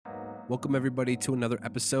Welcome, everybody, to another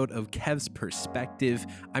episode of Kev's Perspective.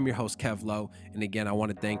 I'm your host, Kev Lowe. And again, I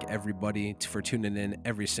want to thank everybody for tuning in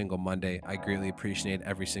every single Monday. I greatly appreciate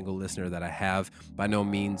every single listener that I have. By no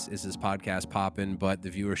means is this podcast popping, but the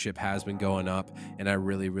viewership has been going up, and I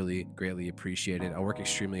really, really greatly appreciate it. I work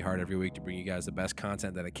extremely hard every week to bring you guys the best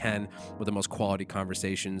content that I can with the most quality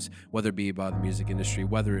conversations, whether it be about the music industry,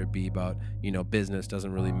 whether it be about, business,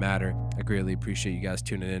 doesn't really matter. I greatly appreciate you guys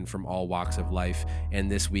tuning in from all walks of life.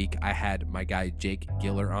 And this week, I had my guy Jake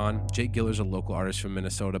Giller on. Jake Giller's a local artist from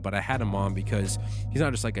Minnesota, but I had him on because he's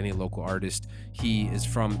not just like any local artist. He is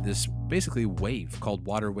from this basically wave called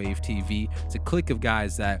Water Wave TV. It's a clique of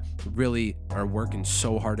guys that really are working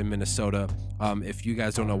so hard in Minnesota. If you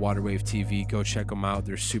guys don't know Water Wave TV, go check them out.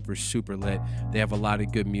 They're super, super lit. They have a lot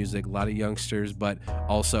of good music, a lot of youngsters, but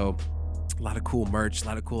also a lot of cool merch, a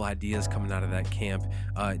lot of cool ideas coming out of that camp.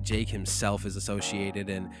 Jake himself is associated,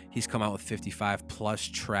 and he's come out with 55 plus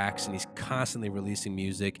tracks, and he's constantly releasing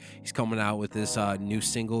music. He's coming out with this new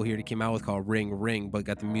single here that came out with called Ring Ring, but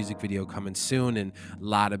got the music video coming soon, and a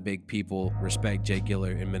lot of big people respect Jake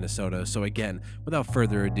Giller in Minnesota. So again, without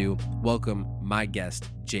further ado, welcome my guest,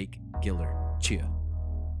 Jake Giller. Cheer.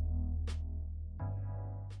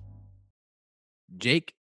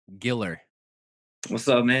 Jake Giller. What's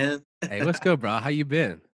up, man? Hey, what's good, bro? How you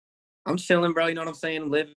been? I'm chilling, bro. You know what I'm saying?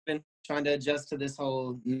 Living, trying to adjust to this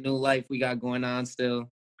whole new life we got going on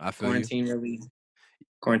still. I feel you.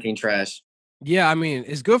 Quarantine trash. Yeah, I mean,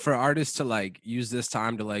 it's good for artists to like use this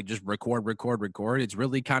time to like just record. It's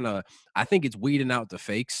really kind of, I think it's weeding out the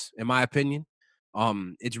fakes, in my opinion.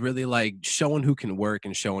 It's really like showing who can work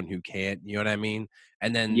and showing who can't, you know what I mean?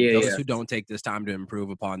 And then those Yeah. who don't take this time to improve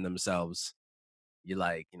upon themselves, you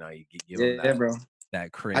like, you give them Yeah, bro. that I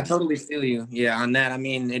cringe. totally feel you. Yeah, on that. I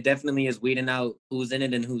mean, it definitely is weeding out who's in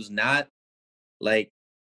it and who's not. Like,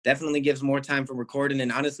 definitely gives more time for recording,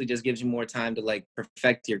 and honestly just gives you more time to like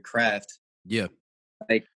perfect your craft. Yeah.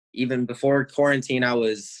 Like, even before quarantine, I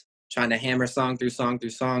was trying to hammer song through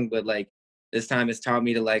song, but like this time it's taught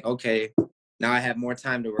me to like, okay, now I have more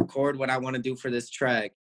time to record what I want to do for this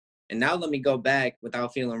track. And now let me go back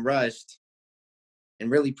without feeling rushed and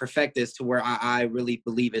really perfect this to where I really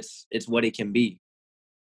believe it's what it can be.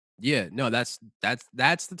 Yeah, no, that's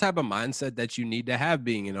the type of mindset that you need to have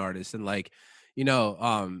being an artist. And like,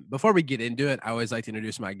 before we get into it, I always like to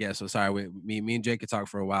introduce my guest. So sorry, me and Jake could talk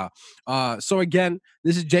for a while. So again,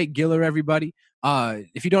 this is Jake Giller, everybody.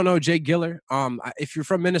 If you don't know Jake Giller, if you're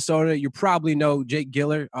from Minnesota, you probably know Jake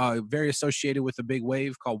Giller, very associated with a big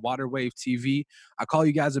wave called Water Wave TV. I call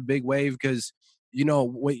you guys a big wave because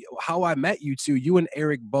how I met you two, you and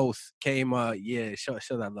Eric both came.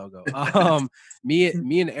 Show that logo. Me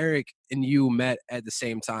and Eric and you met at the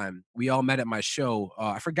same time. We all met at my show.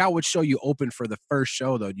 I forgot which show you opened for the first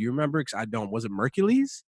show though. Do you remember? Because I don't. Was it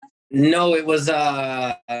Mercules? No, it was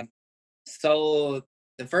so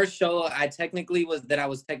the first show I was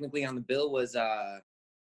technically on the bill was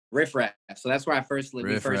Riff Raff. So that's where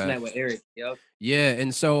we first met with Eric. Yep. Yeah,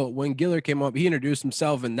 and so when Giller came up, he introduced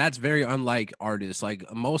himself, and that's very unlike artists. Like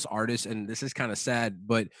most artists, and this is kind of sad,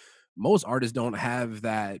 but most artists don't have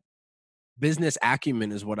that business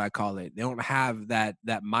acumen is what I call it. They don't have that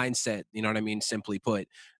mindset, you know what I mean? Simply put,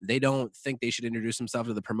 they don't think they should introduce themselves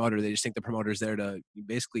to the promoter. They just think the promoter's there to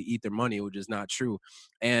basically eat their money, which is not true.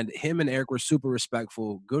 And him and Eric were super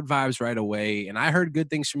respectful, good vibes right away. And I heard good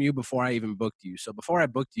things from you before I even booked you. So before I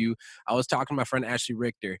booked you, I was talking to my friend Ashley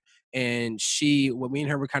Richter, and me and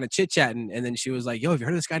her were kind of chit chatting, and then she was like, "Yo, have you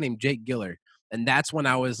heard of this guy named Jake Giller?" And that's when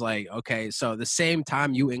I was like, okay, so the same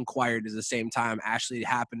time you inquired is the same time Ashley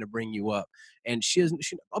happened to bring you up. And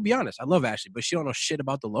I'll be honest, I love Ashley, but she don't know shit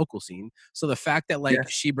about the local scene. So the fact that like Yeah.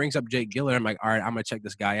 she brings up Jake Giller, I'm like, all right, I'm gonna check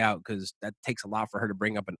this guy out because that takes a lot for her to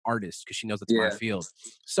bring up an artist because she knows it's my Yeah. field.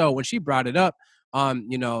 So when she brought it up,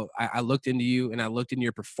 I looked into you and I looked into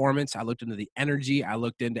your performance. I looked into the energy. I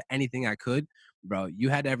looked into anything I could. Bro, you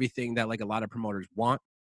had everything that like a lot of promoters want.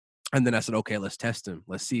 And then I said, okay, let's test him.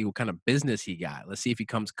 Let's see what kind of business he got. Let's see if he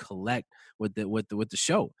comes collect with the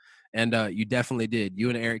show. And you definitely did. You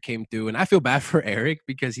and Eric came through, and I feel bad for Eric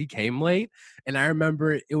because he came late. And I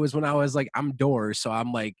remember it was when I was like, I'm doors, so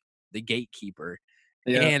I'm like the gatekeeper.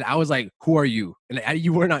 Yeah. And I was like, who are you? And he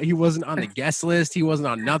wasn't on the guest list. He wasn't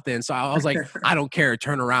on nothing. So I was like, I don't care.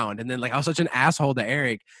 Turn around. And then like, I was such an asshole to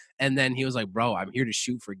Eric. And then he was like, bro, I'm here to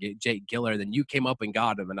shoot for Jake Giller. Then you came up and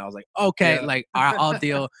got him. And I was like, okay, Yeah. like, all right, I'll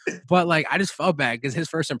deal. But like, I just felt bad because his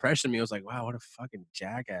first impression of me was like, wow, what a fucking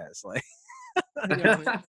jackass. Like, you know what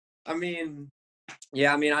I mean? I mean,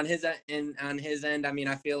 yeah, I mean on his end, I mean,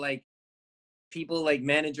 I feel like people like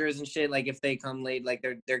managers and shit, like if they come late, like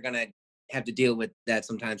they're gonna have to deal with that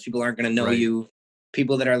sometimes. People aren't gonna know Right. you.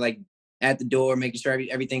 People that are like at the door, making sure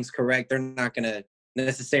everything's correct. They're not gonna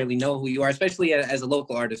necessarily know who you are, especially as a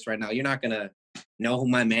local artist right now. You're not gonna know who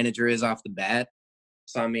my manager is off the bat.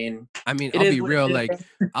 So I mean, I mean, it I'll is be what it real, is, like,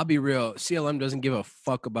 bro. I'll be real, CLM doesn't give a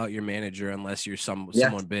fuck about your manager unless you're Yeah,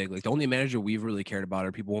 someone big. Like, the only manager we've really cared about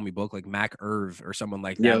are people when we book, like, Mac Irv or someone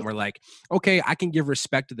like that, yeah, and we're like, "Okay, I can give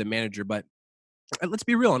respect to the manager, but let's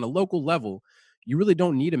be real, on a local level, you really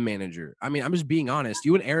don't need a manager." I mean, I'm just being honest.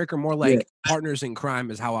 You and Eric are more yeah, like partners in crime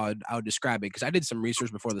is how I would describe it. Because I did some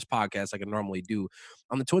research before this podcast, like I normally do.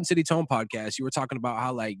 On the Twin City Tone podcast, you were talking about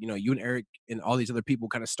how, like, you and Eric and all these other people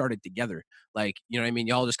kind of started together. Like, you know what I mean?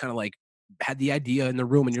 Y'all just kind of like had the idea in the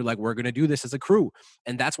room, and you're like, we're gonna do this as a crew.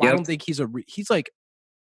 And that's why I yep, don't think he's like,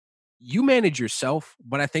 you manage yourself,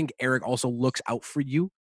 but I think Eric also looks out for you.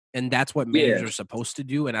 And that's what yeah, managers are supposed to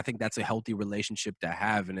do. And I think that's a healthy relationship to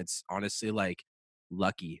have. And it's honestly like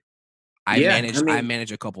lucky. I yeah. I managed I mean,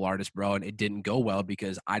 managed a couple artists, bro, and it didn't go well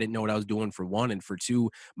because I didn't know what I was doing for one. And for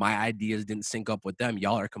two, my ideas didn't sync up with them.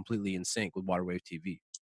 Y'all are completely in sync with Waterwave TV.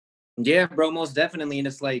 yeah, bro, most definitely. And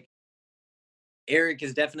it's like Eric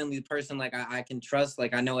is definitely the person like I can trust.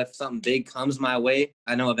 Like I know if something big comes my way,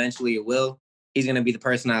 I know eventually it will. He's gonna be the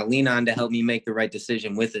person I lean on to help me make the right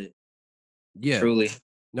decision with it. Yeah. Truly.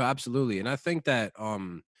 No, absolutely. And I think that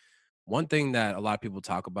one thing that a lot of people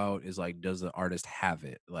talk about is like, does the artist have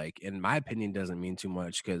it? Like, in my opinion, doesn't mean too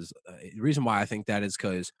much because the reason why I think that is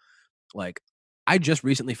because, like, I just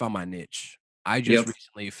recently found my niche. I just Yep.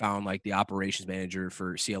 recently found like the operations manager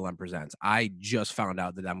for CLM Presents. I just found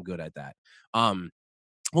out that I'm good at that. Um,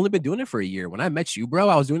 only been doing it for a year. When I met you, bro,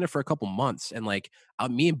 I was doing it for a couple months, and like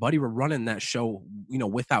me and Buddy were running that show,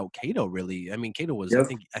 without Kato. Really, I mean, Kato was, Yep.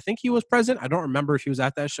 I think he was present. I don't remember if he was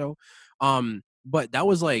at that show, but that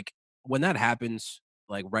was like when that happens.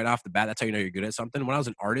 Like right off the bat, that's how you know you're good at something. When I was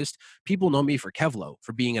an artist, people know me for Kevlo,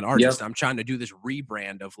 for being an artist. Yep. I'm trying to do this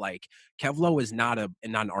rebrand of like Kevlo is not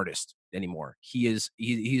an artist anymore. He is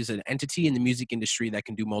an entity in the music industry that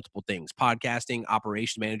can do multiple things: podcasting,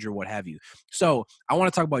 operations manager, what have you. So I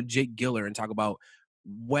want to talk about Jake Giller and talk about,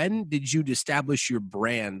 when did you establish your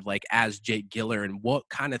brand like as Jake Giller, and what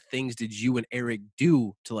kind of things did you and Eric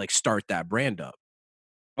do to like start that brand up?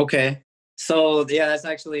 Okay. So yeah, that's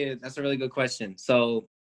a really good question. So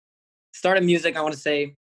started music, I want to say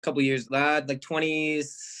a couple years, like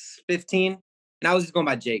 2015, and I was just going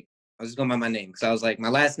by Jake. I was just going by my name because I was like, my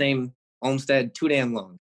last name Olmsted too damn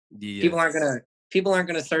long. Yeah, People aren't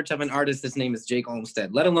gonna search up an artist that's name is Jake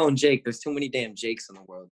Olmsted, let alone Jake. There's too many damn Jakes in the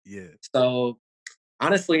world. yeah, So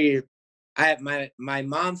honestly, I have my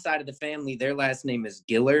mom's side of the family. Their last name is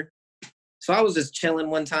Giller. So I was just chilling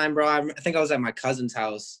one time, bro. I think I was at my cousin's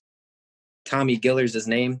house. Tommy Giller's his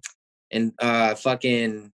name, and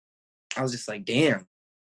fucking, I was just like, damn,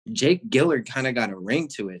 Jake Giller kind of got a ring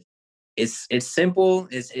to it. It's simple.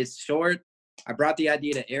 It's short. I brought the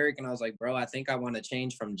idea to Eric, and I was like, bro, I think I want to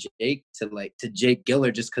change from Jake to Jake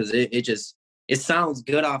Giller just because it sounds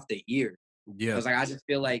good off the ear. I yeah. was like, I just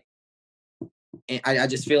feel like I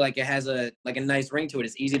just feel like it has a nice ring to it.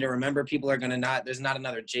 It's easy to remember. People are gonna not. There's not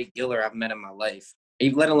another Jake Giller I've met in my life,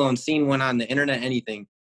 let alone seen one on the internet, anything.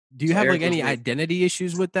 Do you So have like Eric was any just identity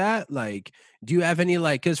issues with that? Like, do you have any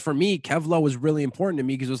like? Because for me, Kevlo was really important to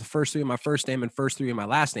me because it was the first three of my first name and first three of my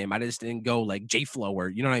last name. I just didn't go like J Flow, or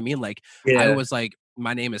you know what I mean. Like, I yeah, was like,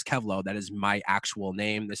 my name is Kevlo. That is my actual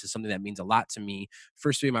name. This is something that means a lot to me.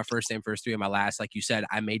 First three of my first name, first three of my last. Like you said,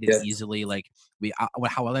 I made it yeah, easily. Like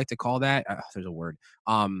how I like to call that. There's a word.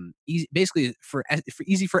 Easy, basically for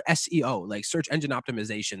easy for SEO, like search engine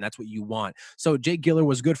optimization. That's what you want. So Jake Giller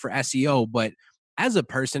was good for SEO, but as a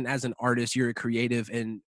person, as an artist, you're a creative,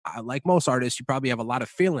 and like most artists, you probably have a lot of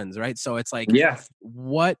feelings, right? So it's like, yeah.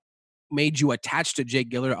 what made you attached to Jake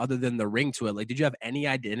Giller other than the ring to it? Like, did you have any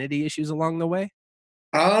identity issues along the way?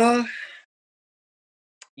 Uh,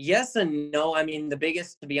 yes and no. I mean, to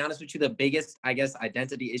be honest with you, the biggest, I guess,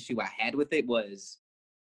 identity issue I had with it was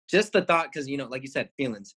just the thought, because like you said,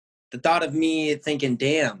 feelings. The thought of me thinking,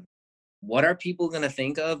 damn, what are people gonna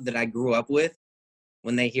think of that I grew up with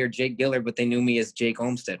when they hear Jake Giller, but they knew me as Jake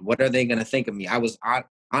Olmsted? What are they gonna think of me?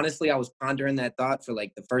 Honestly, I was pondering that thought for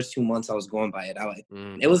like the first 2 months I was going by it.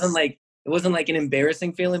 Mm, It wasn't like an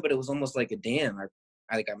embarrassing feeling, but it was almost like a damn.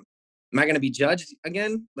 Am I gonna be judged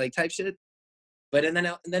again, like type shit? But and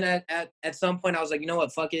then at some point I was like, you know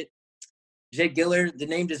what, fuck it. Jake Giller, the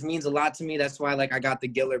name just means a lot to me. That's why like I got the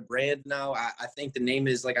Giller brand now. I think the name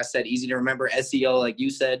is, like I said, easy to remember. SEO, like you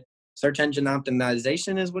said, search engine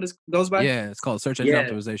optimization is what it goes by. yeah, it's called search engine Yeah.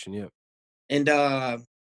 optimization. Yeah, And I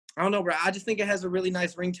don't know, bro. I just think it has a really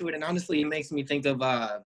nice ring to it. And honestly, it makes me think of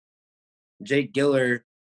Jake Giller.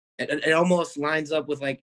 It almost lines up with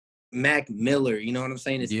like Mac Miller. You know what I'm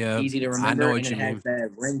saying? It's Yeah, easy to I know remember, and what it you has mean.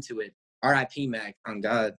 that ring to it. R.I.P. Mac. On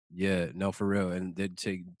God. Yeah, no, for real. And then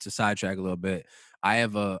to sidetrack a little bit, I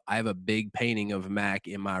have a big painting of Mac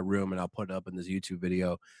in my room, and I'll put it up in this YouTube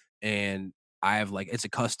video. And I have like it's a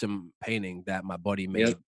custom painting that my buddy Yep.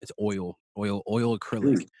 made. It's oil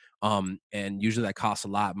acrylic. Mm. And usually that costs a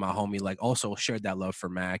lot. My homie like also shared that love for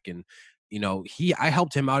Mac, and I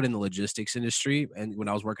helped him out in the logistics industry. And when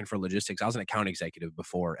I was working for logistics, I was an account executive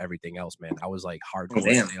before everything else, man. I was like Oh hardcore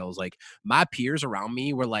damn. sales. Like my peers around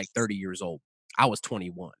me were like 30 years old. I was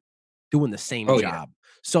 21 doing the same Oh yeah. job.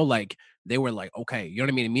 So like they were like, okay, you know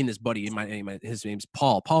what I mean? Me and this buddy, his name's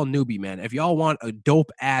Paul Newby, man. If y'all want a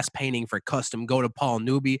dope ass painting for custom, go to Paul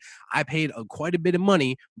Newby. I paid quite a bit of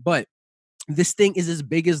money, but this thing is as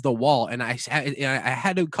big as the wall, and I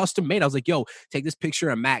had it custom made. I was like, "Yo, take this picture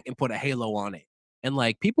of Mac and put a halo on it." And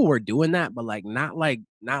like people were doing that, but like not like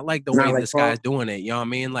the way Not like this guy's Paul. doing it. You know what I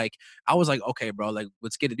mean? Like I was like, okay, bro, like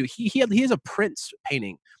let's get it. Dude, he has a Prince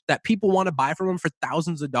painting that people want to buy from him for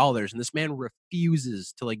thousands of dollars, and this man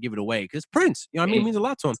refuses to like give it away because Prince. You know what I mean? It means a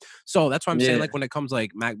lot to him. So that's why I'm saying Yeah. like when it comes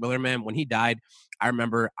like Mac Miller, man, when he died, I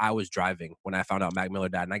remember I was driving when I found out Mac Miller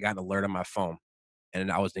died, and I got an alert on my phone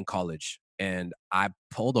and I was in college and I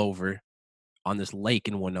pulled over on this lake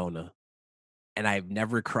in Winona and I've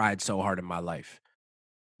never cried so hard in my life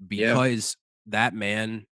Yeah. because that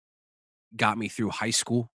man got me through high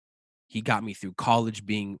school. He got me through college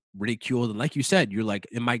being ridiculed. And like you said, you're like,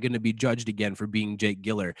 am I going to be judged again for being Jake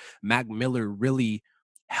Giller? Mac Miller really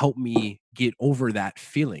helped me get over that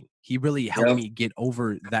feeling. He really helped Yep. me get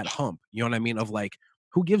over that hump. You know what I mean? Of like,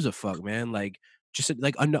 who gives a fuck, man? Like, just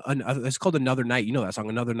like, it's called Another Night. You know that song,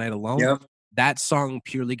 Another Night Alone? Yep. That song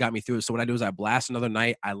purely got me through it. So what I do is I blast Another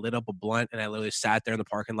Night, I lit up a blunt, and I literally sat there in the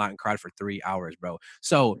parking lot and cried for 3 hours, bro.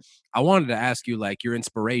 So I wanted to ask you, like, your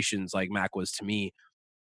inspirations, like Mac was to me,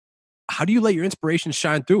 how do you let your inspiration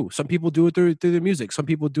shine through? Some people do it through their music. Some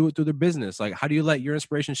people do it through their business. Like, how do you let your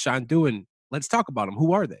inspiration shine through? And let's talk about them.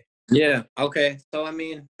 Who are they? Yeah. Okay. So I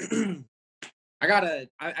mean, I guess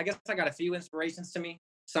I got a few inspirations to me.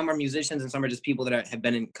 Some are musicians, and some are just people that have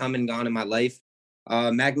been come and gone in my life.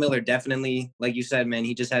 Mac Miller definitely, like you said, man,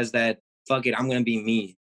 he just has that "fuck it, I'm gonna be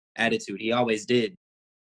me" attitude. He always did,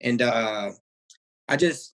 and I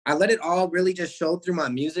let it all really just show through my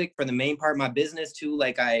music for the main part, my business too.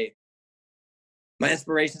 Like my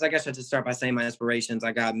inspirations. I guess I should start by saying my inspirations.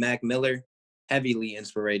 I got Mac Miller, heavily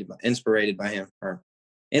inspired by him, or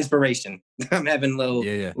inspiration. I'm having Yeah,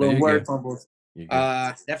 yeah. No, little you're word good. fumbles. You're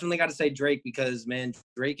good. Definitely got to say Drake, because man,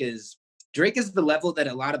 Drake is the level that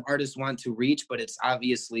a lot of artists want to reach, but it's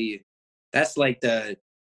obviously that's like the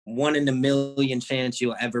 1 in a million chance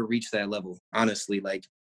you'll ever reach that level. Honestly, like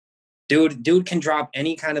dude can drop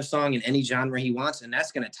any kind of song in any genre he wants, and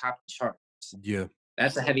that's gonna top the chart. Yeah.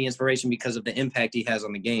 That's a heavy inspiration because of the impact he has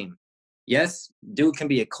on the game. Yes, dude can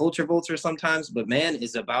be a culture vulture sometimes, but man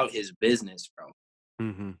is about his business, bro.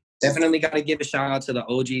 Hmm. Definitely got to give a shout out to the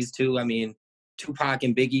OGs too. I mean, Tupac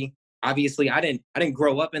and Biggie. Obviously, I didn't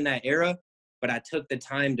grow up in that era, but I took the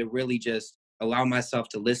time to really just allow myself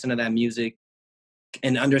to listen to that music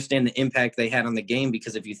and understand the impact they had on the game.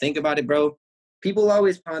 Because if you think about it, bro, people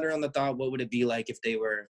always ponder on the thought, what would it be like if they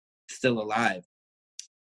were still alive?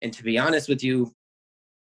 And to be honest with you,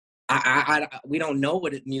 we don't know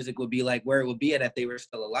what music would be like, where it would be at if they were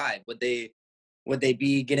still alive. Would they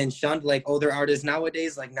be getting shunned like older artists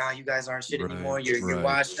nowadays? Like, nah, you guys aren't shit Right. anymore. You're Right.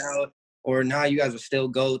 washed out, or nah, you guys are still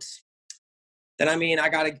goats. Then I mean, I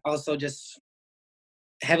gotta also just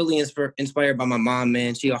heavily inspired by my mom,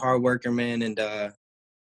 man. She a hard worker, man, and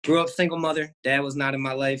grew up single mother. Dad was not in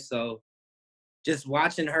my life, so just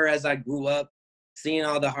watching her as I grew up, seeing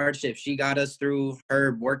all the hardship she got us through,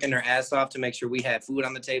 her working her ass off to make sure we had food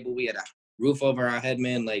on the table, we had a roof over our head,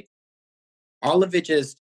 man. Like all of it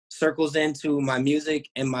just circles into my music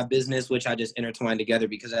and my business, which I just intertwine together,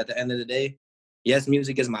 because at the end of the day, yes,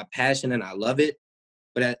 music is my passion and I love it,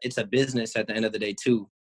 but it's a business at the end of the day too.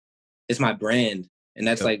 It's my brand. And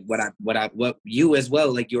that's Yep. like what you as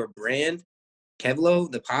well, like your brand,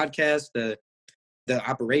 Kevlo, the podcast, the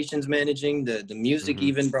operations managing, the music, Hmm.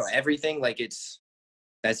 even, bro, everything, like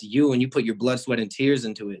that's you, and you put your blood, sweat, and tears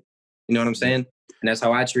into it. You know what I'm Yeah. saying? And that's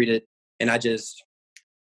how I treat it. And I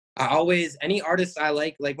always, any artist I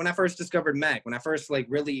like when I first discovered Mac, when I first like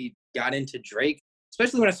really got into Drake,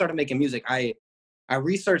 especially when I started making music, I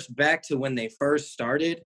researched back to when they first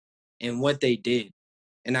started and what they did.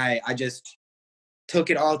 And I just took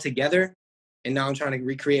it all together, and now I'm trying to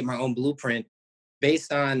recreate my own blueprint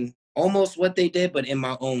based on almost what they did, but in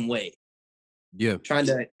my own way. Yeah. Trying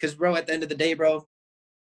to, because bro, at the end of the day, bro,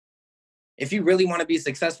 if you really want to be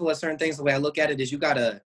successful at certain things, the way I look at it is you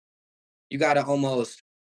gotta you gotta almost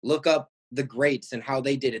look up the greats and how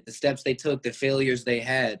they did it, the steps they took, the failures they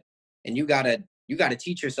had, and you gotta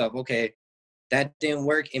teach yourself. Okay, that didn't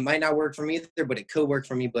work. It might not work for me either, but it could work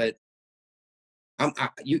for me. But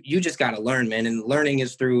you just gotta learn, man, and learning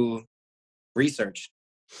is through research.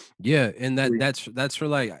 Yeah, and that's for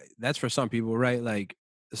like that's for some people, right? Like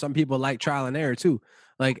some people like trial and error too.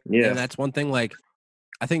 Like, Yeah, and that's one thing. Like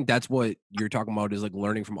I think that's what you're talking about is like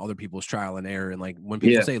learning from other people's trial and error. And like when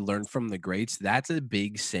people yeah, say learn from the greats, that's a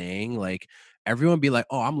big saying. Like everyone be like,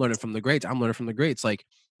 oh, I'm learning from the greats. I'm learning from the greats. Like,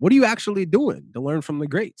 what are you actually doing to learn from the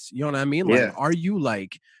greats? You know what I mean? yeah, Like, are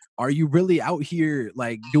you really out here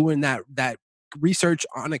like doing that research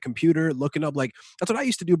on a computer, looking up like that's what I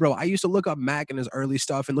used to do, bro. I used to look up Mac and his early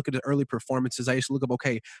stuff and look at his early performances. I used to look up,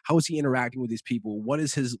 okay, how is he interacting with these people? What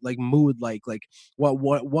is his like mood like? Like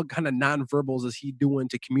what kind of nonverbals is he doing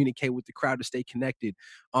to communicate with the crowd to stay connected,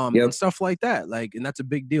 and yep, stuff like that. Like, and that's a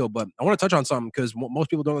big deal. But I want to touch on something because most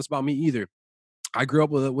people don't know this about me either. I grew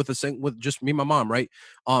up with just me and my mom, right?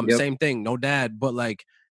 yep, Same thing, no dad, but like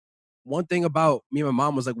one thing about me and my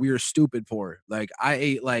mom was like we were stupid poor. Like I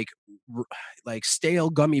ate like stale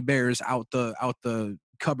gummy bears out the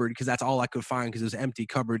cupboard because that's all I could find because it was an empty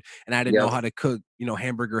cupboard and I didn't know yep, how to cook,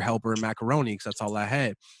 hamburger helper and macaroni because that's all I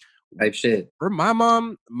had. type shit. For my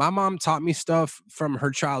mom taught me stuff from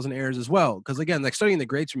her trials and errors as well. Because again, like studying the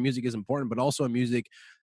greats for music is important, but also in music,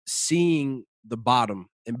 seeing the bottom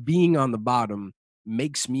and being on the bottom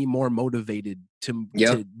makes me more motivated to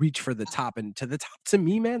Yep, reach for the top. And to the top to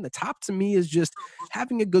me, man, the top to me is just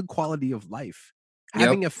having a good quality of life, yep,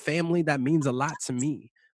 having a family that means a lot to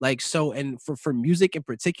me. Like so, and for music in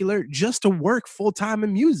particular, just to work full time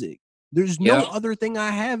in music. There's no yep. other thing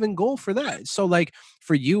I have in goal for that. So, like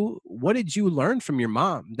for you, what did you learn from your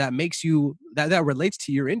mom that makes you that relates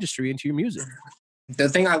to your industry and to your music? The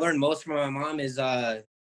thing I learned most from my mom is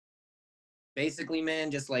basically,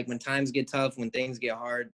 man, just like when times get tough, when things get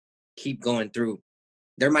hard, keep going through.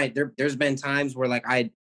 There's been times where like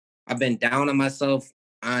I've been down on myself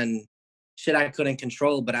on shit I couldn't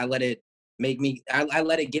control, but I let it I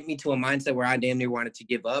let it get me to a mindset where I damn near wanted to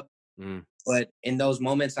give up. Mm, But in those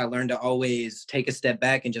moments, I learned to always take a step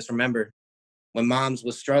back and just remember when moms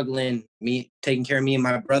was struggling, me taking care of me and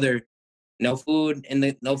my brother, no food in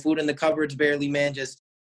the cupboards barely, man. Just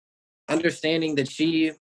understanding that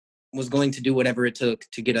she was going to do whatever it took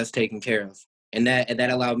to get us taken care of. And that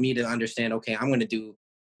allowed me to understand, okay, I'm gonna do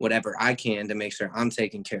whatever I can to make sure I'm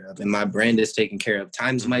taken care of and my brand is taken care of.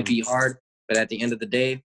 Times might mhm. be hard, but at the end of the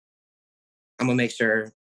day, I'm gonna make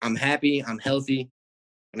sure I'm happy, I'm healthy,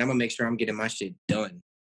 and I'm gonna make sure I'm getting my shit done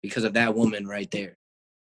because of that woman right there.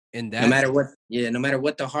 And No that matter what, yeah, no matter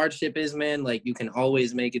what the hardship is, man, like you can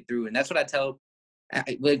always make it through. And that's what I tell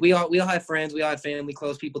like we all have friends, we all have family,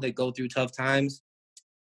 close people that go through tough times.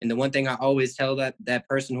 And the one thing I always tell that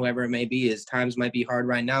person, whoever it may be, is times might be hard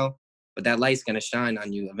right now, but that light's gonna shine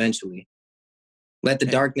on you eventually. Let the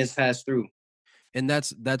darkness pass through. and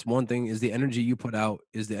that's one thing is the energy you put out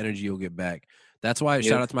is the energy you'll get back. That's why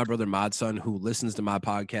shout Yep. out to my brother Modson who listens to my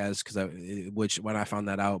podcast because which when I found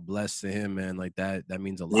that out, blessed to him, man. Like that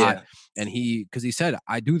means a lot. Yeah. And because he said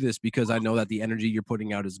I do this because I know that the energy you're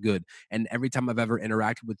putting out is good. And every time I've ever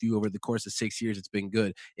interacted with you over the course of 6 years, it's been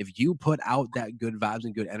good. If you put out that good vibes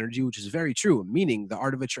and good energy, which is very true, meaning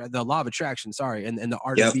the law of attraction, sorry, and the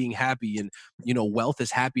art of Yep. being happy and wealth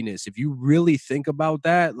is happiness. If you really think about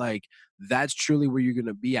that, like that's truly where you're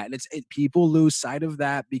gonna be at. And people lose sight of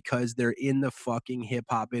that because they're in the fucking hip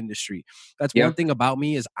hop industry. That's one Yep. thing about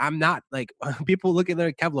me is I'm not like people look at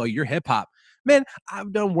their Kevlar, you're hip hop. Man,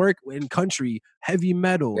 I've done work in country, heavy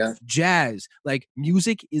metal, Yeah. jazz. Like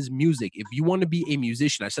music is music. If you want to be a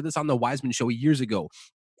musician, I said this on the Wiseman show years ago.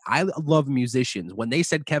 I love musicians. When they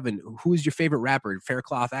said, Kevin, who's your favorite rapper?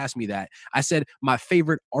 Faircloth asked me that. I said, my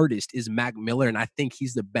favorite artist is Mac Miller, and I think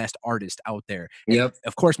he's the best artist out there. And Yep.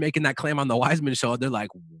 of course, making that claim on the Wiseman show, they're like,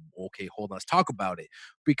 okay, hold on, let's talk about it.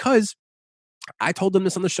 Because I told them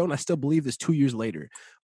this on the show, and I still believe this 2 years later.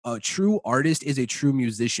 A true artist is a true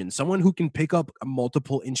musician. Someone who can pick up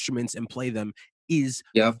multiple instruments and play them is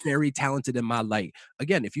Yep. very talented in my light.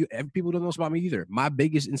 Again, if people don't know this about me either, my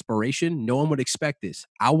biggest inspiration, no one would expect this.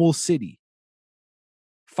 Owl City,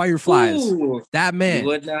 Fireflies, Ooh. that You man.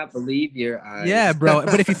 would not believe your Yeah, eyes. bro.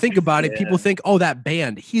 But if you think about it, Yeah. people think, oh, that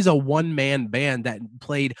band. He's a one-man band that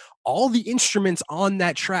played all the instruments on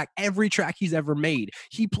that track, every track he's ever made.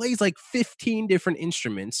 He plays like 15 different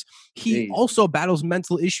instruments. He Jeez. also battles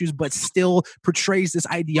mental issues, but still portrays this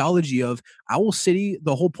ideology of Owl City.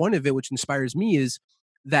 The whole point of it, which inspires me, is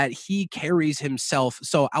that he carries himself.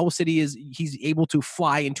 So Owl City he's able to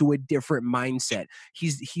fly into a different mindset.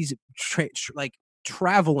 He's like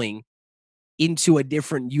traveling into a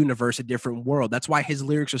different universe, a different world. That's why his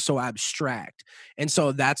lyrics are so abstract. And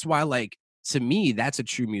so that's why, like, to me, that's a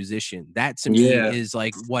true musician. That to me Yeah. is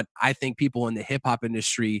like what I think people in the hip hop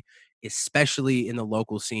industry, especially in the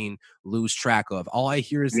local scene, lose track of. All I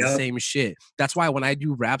hear is the Yep. same shit. That's why when I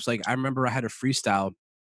do raps, like I remember I had a freestyle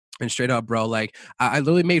and straight up, bro, like I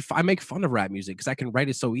literally I make fun of rap music because I can write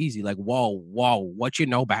it so easy. Like, whoa, what you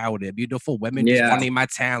know about it? Beautiful women just Yeah. wanting my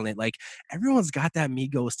talent. Like, everyone's got that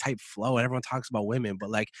Migos type flow, and everyone talks about women.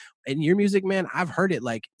 But like in your music, man, I've heard it.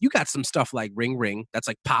 Like, you got some stuff like Ring Ring that's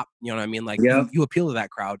like pop. You know what I mean? Like, you Yep. you appeal to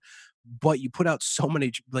that crowd, but you put out so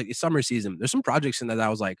many, like summer season. There's some projects in there that I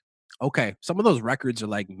was like, okay, some of those records are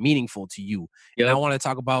like meaningful to you. And I Yep. want to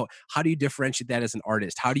talk about, how do you differentiate that as an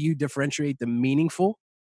artist? How do you differentiate the meaningful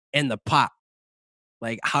and the pop?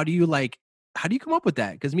 Like, how do you come up with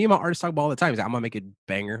that? Because me and my artists talk about all the time. He's like, I'm gonna make a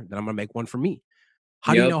banger, then I'm gonna make one for me.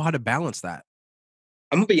 How do you Yep. know how to balance that?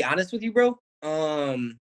 I'm gonna be honest with you, bro.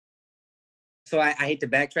 So I hate to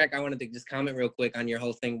backtrack. I wanted to just comment real quick on your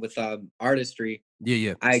whole thing with artistry. Yeah,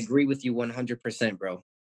 yeah. I agree with you 100%, bro.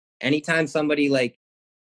 Anytime somebody like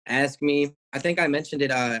ask me, I think I mentioned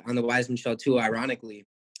it on the Wiseman show too, ironically.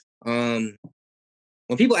 Um,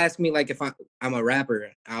 when people ask me like if I'm a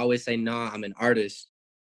rapper, I always say no, I'm an artist.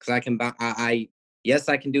 Cause I can yes,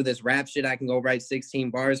 I can do this rap shit. I can go write 16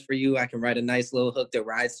 bars for you. I can write a nice little hook that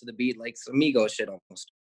rides to the beat like some amigo shit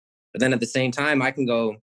almost. But then at the same time, I can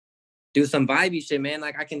go do some vibey shit, man.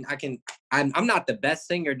 Like I'm not the best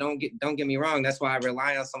singer. Don't get me wrong. That's why I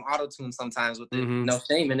rely on some auto tune sometimes with it. Mhm. No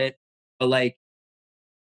shame in it. But like,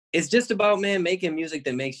 it's just about, man, making music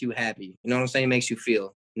that makes you happy. You know what I'm saying? Makes you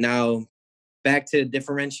feel. Now back to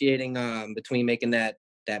differentiating between making that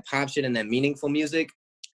pop shit and that meaningful music.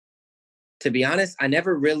 To be honest, I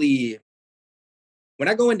never really, when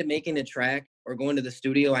I go into making a track or go into the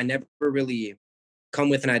studio, I never really come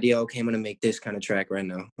with an idea. Okay, I'm gonna make this kind of track right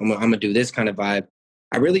now. I'm gonna do this kind of vibe.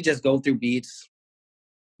 I really just go through beats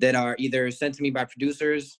that are either sent to me by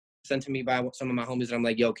producers, sent to me by some of my homies, and I'm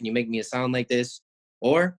like, yo, can you make me a sound like this?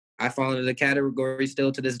 Or I fall into the category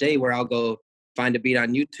still to this day where I'll go find a beat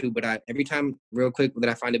on YouTube. But every time, real quick, that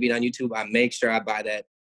I find a beat on YouTube, I make sure I buy that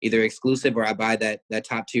either exclusive or I buy that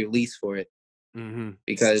top tier lease for it, Mhm.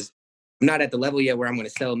 because I'm not at the level yet where I'm going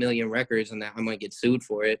to sell a million records and that I'm going to get sued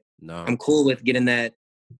for it. No. I'm cool with getting that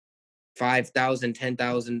 5,000,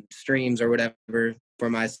 10,000 streams or whatever for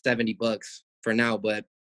my $70 for now. But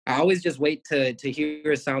I always just wait to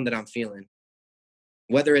hear a sound that I'm feeling,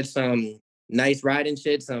 whether it's some nice riding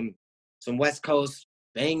shit, some West Coast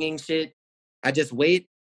banging shit. I just wait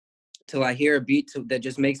till I hear a beat that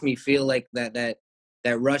just makes me feel like that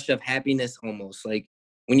rush of happiness, almost like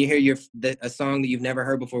when you hear a song that you've never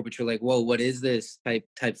heard before, but you're like, whoa, what is this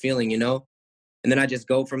type feeling, you know? And then I just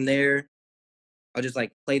go from there. I'll just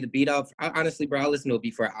like play the beat off. Honestly, bro, I'll listen to a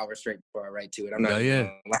beat for an hour straight before I write to it. I'm not Yeah, even yeah.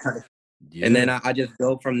 gonna lie. And then Yeah. I just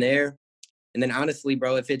go from there. And then honestly,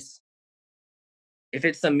 bro, if it's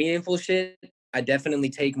some meaningful shit, I definitely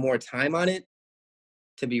take more time on it,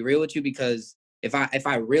 to be real with you, because if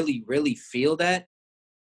I really, really feel that,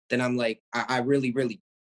 then I'm like, I really, really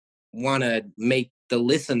wanna make the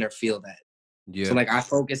listener feel that. So Yeah. like I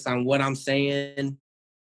focus on what I'm saying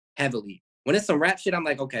heavily. When it's some rap shit, I'm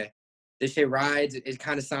like, okay, this shit rides. It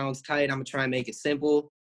kind of sounds tight. I'm gonna try and make it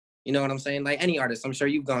simple. You know what I'm saying? Like any artist, I'm sure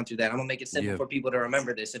you've gone through that. I'm gonna make it simple Yeah. for people to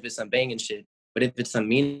remember this if it's some banging shit. But if it's some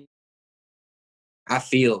meaning, I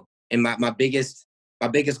feel. And my biggest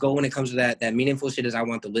goal when it comes to that meaningful shit is I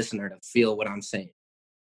want the listener to feel what I'm saying.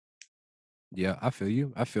 Yeah, I feel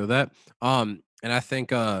you. I feel that. And I think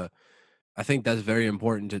that's very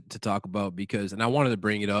important to talk about, because, and I wanted to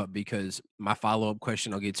bring it up because my follow-up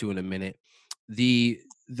question I'll get to in a minute. The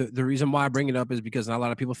the reason why I bring it up is because not a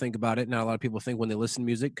lot of people think about it. Not a lot of people think when they listen to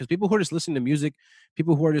music, because people who are just listening to music,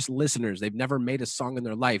 people who are just listeners, they've never made a song in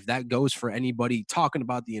their life. That goes for anybody talking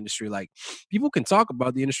about the industry. Like, people can talk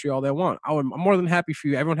about the industry all they want. I'm more than happy for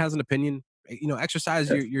you. Everyone has an opinion. You know, exercise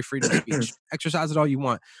your freedom of speech. Exercise it all you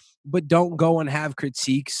want, but don't go and have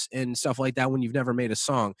critiques and stuff like that when you've never made a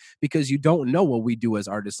song, because you don't know what we do as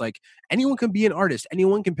artists. Like, anyone can be an artist,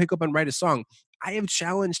 anyone can pick up and write a song. I have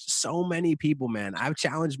challenged so many people, man. I've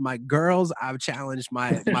challenged my girls, I've challenged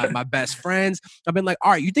my best friends. I've been like, all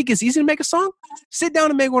right, you think it's easy to make a song? Sit down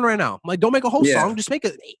and make one right now. I'm like, don't make a whole Yeah. song, just make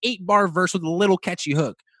an 8-bar verse with a little catchy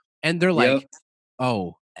hook. And they're Yep. like,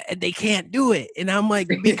 oh, and they can't do it. And I'm like,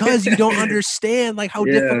 because you don't understand like how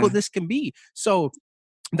Yeah. difficult this can be. So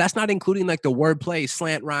that's not including like the wordplay,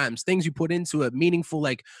 slant rhymes, things you put into it, meaningful.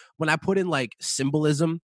 Like, when I put in like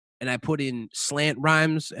symbolism and I put in slant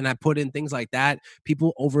rhymes and I put in things like that,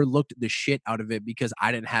 people overlooked the shit out of it because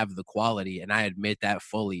I didn't have the quality, and I admit that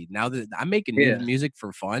fully. Now that I'm making new Yeah. music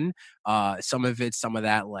for fun, some of it's some of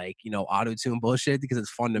that like, auto-tune bullshit because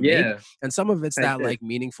it's fun to make, Yeah. and some of it's Type that shit. like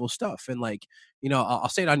meaningful stuff. And like, I'll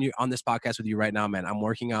say it on this podcast with you right now, man. I'm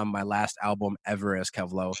working on my last album ever as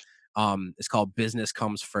Kevlo. It's called Business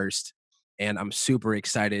Comes First, and I'm super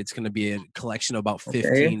excited. It's going to be a collection of about Okay.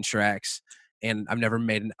 15 tracks. And I've never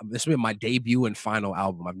made this will be my debut and final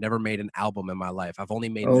album. I've never made an album in my life. I've only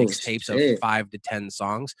made Oh mixtapes of shit. 5 to 10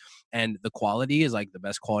 songs, and the quality is like the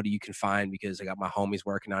best quality you can find because I got my homies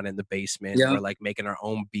working on it in the basement. We're Yep. like making our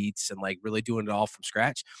own beats and like really doing it all from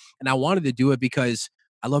scratch. And I wanted to do it because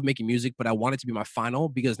I love making music, but I want it to be my final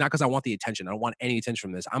because not because I want the attention. I don't want any attention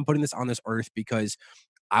from this. I'm putting this on this earth because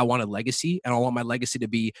I want a legacy, and I want my legacy to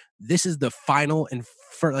be this is the final and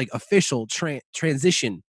for like official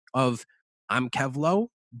transition of I'm Kevlo,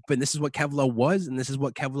 but this is what Kevlo was, and this is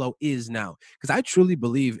what Kevlo is now. Because I truly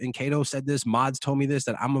believe, and Kato said this, Mods told me this,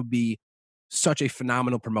 that I'm gonna be such a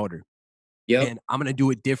phenomenal promoter, Yep. and I'm gonna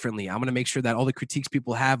do it differently. I'm gonna make sure that all the critiques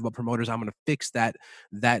people have about promoters, I'm gonna fix that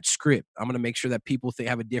script. I'm gonna make sure that people think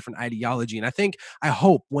have a different ideology. And I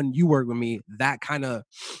hope when you work with me, that kind of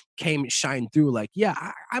came shine through. Like,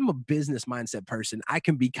 yeah, I'm a business mindset person. I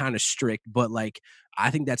can be kind of strict, but like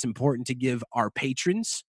I think that's important to give our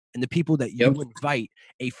patrons and the people that Yep. you invite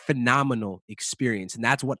a phenomenal experience. And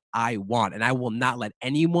that's what I want. And I will not let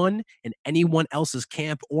anyone in anyone else's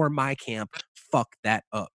camp or my camp fuck that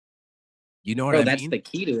up. You know what Bro, I that's mean? the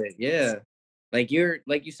key to it. Yeah. Like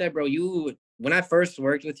you said, bro, you when I first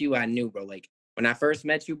worked with you, I knew, bro. Like when I first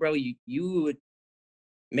met you, bro, you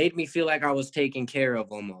made me feel like I was taken care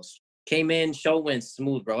of almost. Came in, show went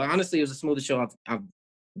smooth, bro. Honestly, it was the smoothest show I've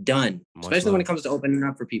done, Much especially when it love. comes to opening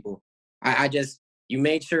up for people. I just you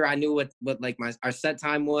made sure I knew what like my our set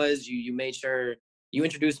time was. You made sure you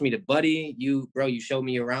introduced me to Buddy. You showed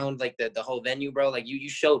me around like the whole venue, bro. Like you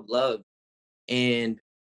showed love, and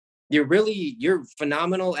you're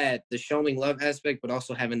phenomenal at the showing love aspect, but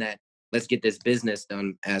also having that let's get this business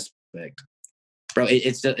done aspect, bro.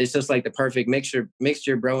 It's just like the perfect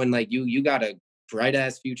mixture, bro. And like you got a bright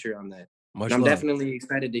ass future on that, and Much I'm love. definitely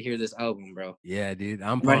excited to hear this album, bro. Yeah, dude.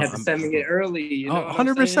 I'm You might have pumped. to send I'm me it pumped. early. You Oh, know what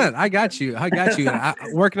I'm saying? 100%. I got you. I got you.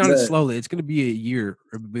 Working on it Good. slowly. It's going to be a year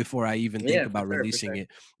before I even think Yeah, for about sure, for releasing sure.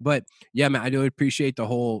 it. But yeah, man, I do appreciate the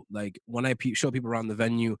whole like when I show people around the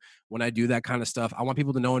venue, when I do that kind of stuff, I want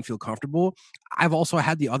people to know and feel comfortable. I've also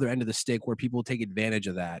had the other end of the stick where people take advantage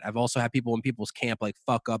of that. I've also had people in people's camp like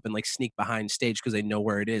fuck up and like sneak behind stage because they know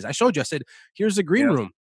where it is. I showed you, I said, here's the green Yep.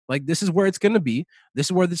 room. Like, this is where it's going to be. This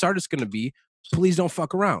is where this artist's going to be. Please don't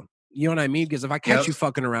fuck around. You know what I mean? Because if I catch Yep. you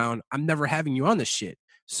fucking around, I'm never having you on this shit.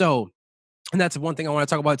 So, and that's one thing I want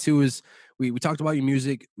to talk about too is we talked about your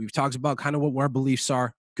music. We've talked about kind of what our beliefs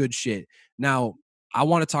are. Good shit. Now, I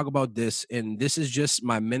want to talk about this, and this is just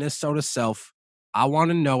my Minnesota self. I want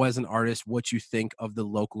to know as an artist what you think of the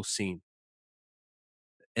local scene.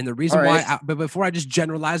 And the All reason why, right. but before I just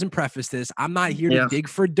generalize and preface this, I'm not here to Yeah. dig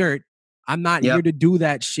for dirt. I'm not here Yep. to do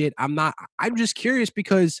that shit. I'm just curious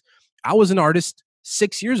because I was an artist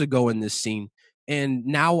 6 years ago in this scene. And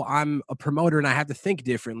now I'm a promoter and I have to think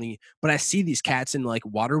differently. But I see these cats in like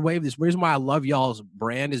Waterwave. This reason why I love y'all's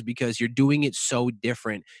brand is because you're doing it so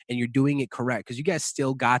different and you're doing it correct. Because you guys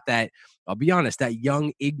still got that, I'll be honest, that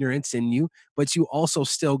young ignorance in you, but you also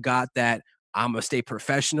still got that I'm gonna stay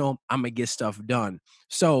professional. I'm gonna get stuff done.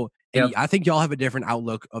 So, and Yep. I think y'all have a different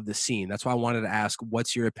outlook of the scene. That's why I wanted to ask,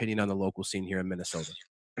 what's your opinion on the local scene here in Minnesota?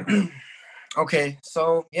 Okay.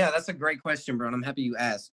 So yeah, that's a great question, bro. And I'm happy you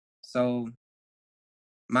asked. So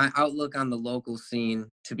my outlook on the local scene,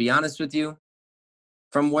 to be honest with you,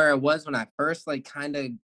 from where I was when I first like kind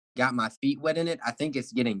of got my feet wet in it, I think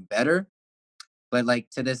it's getting better. But like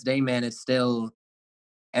to this day, man, it's still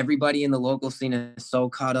everybody in the local scene is so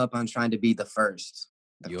caught up on trying to be the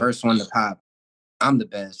Yup. first one to pop. I'm the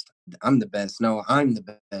best. I'm the best. No, I'm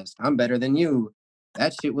the best. I'm better than you.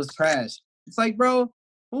 That shit was trash. It's like, bro,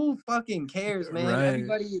 who fucking cares, man?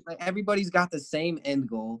 Right. Everybody's got the same end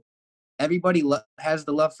goal. Everybody has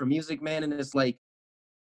the love for music, man, and it's like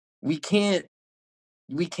we can't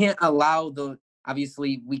we can't allow the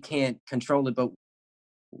obviously we can't control it, but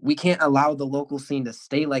we can't allow the local scene to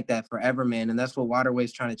stay like that forever, man. And that's what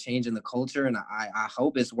Waterway's trying to change in the culture. And I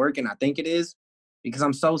hope it's working. I think it is because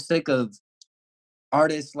I'm so sick of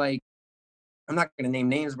artists like I'm not gonna name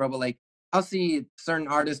names, bro, but like I'll see certain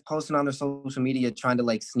artists posting on their social media trying to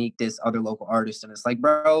like sneak this other local artist, and it's like,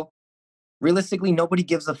 bro, realistically, nobody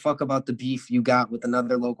gives a fuck about the beef you got with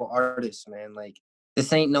another local artist, man. Like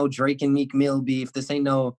this ain't no Drake and Meek Mill beef. This ain't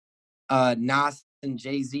no Nas and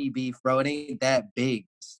Jay-Z beef, bro. It ain't that big.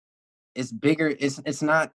 It's bigger. It's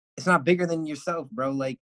not bigger than yourself, bro.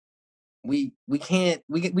 Like we can't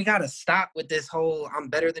we gotta stop with this whole I'm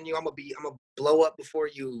better than you. I'm gonna blow up before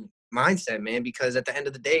you mindset, man. Because at the end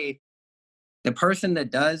of the day, the person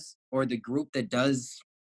that does or the group that does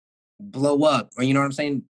blow up, or you know what I'm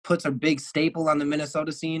saying, puts a big staple on the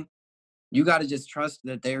Minnesota scene, you got to just trust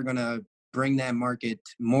that they're gonna bring that market,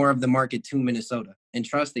 more of the market to Minnesota, and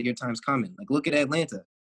trust that your time's coming. Like look at Atlanta,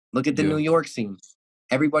 look at the Yeah. New York scene.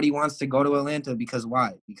 Everybody wants to go to Atlanta because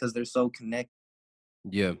why? Because they're so connected,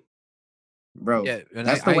 Yeah. bro. Yeah. And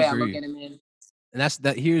That's I the way I look agree. at it, man. And that's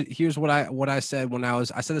that here's what I said when I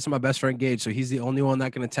said this to my best friend Gage, so he's the only one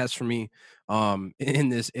that can attest for me in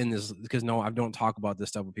this because no, I don't talk about this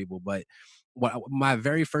stuff with people. But what my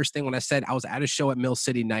very first thing when I said I was at a show at Mill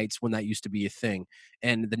City Nights when that used to be a thing,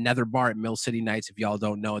 and the Nether Bar at Mill City Nights, if y'all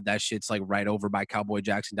don't know, that shit's like right over by Cowboy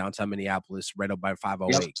Jackson, downtown Minneapolis, right up by Yep.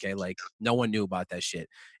 508. Okay, like no one knew about that shit.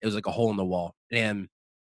 It was like a hole in the wall, and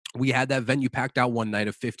we had that venue packed out one night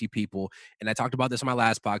of 50 people. And I talked about this on my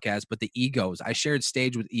last podcast, but the egos, I shared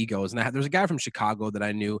stage with egos. And there's a guy from Chicago that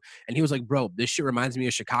I knew, and he was like, bro, this shit reminds me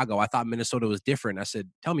of Chicago. I thought Minnesota was different. I said,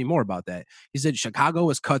 tell me more about that. He said, Chicago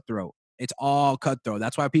is cutthroat. It's all cutthroat.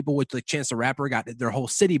 That's why people with like Chance the Rapper got their whole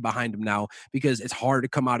city behind him now because it's hard to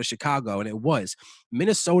come out of Chicago. And it was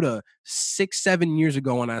Minnesota 6, 7 years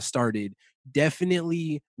ago when I started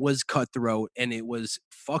definitely was cutthroat, and it was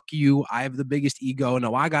fuck you, I have the biggest ego,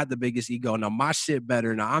 no, I got the biggest ego, now my shit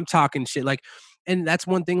better, now I'm talking shit. Like, and that's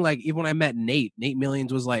one thing, like even when I met Nate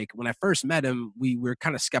Millions was like, when I first met him, we were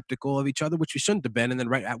kind of skeptical of each other, which we shouldn't have been. And then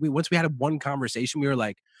once we had one conversation, we were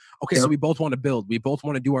like, okay, so Yep. we both want to build, we both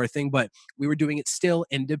want to do our thing, but we were doing it still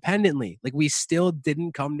independently. Like we still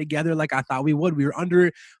didn't come together like I thought we would. We were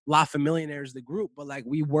under La Familiaires, the group, but like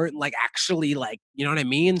we weren't like actually like, you know what I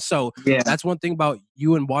mean? So Yeah. that's one thing about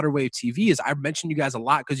you and Waterwave TV is I mention you guys a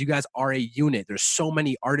lot because you guys are a unit. There's so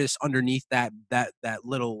many artists underneath that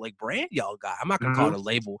little like brand y'all got. I'm not gonna call it Hmm. a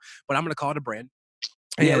label, but I'm gonna call it a brand.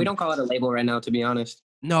 Yeah, we And don't call it a label right now, to be honest.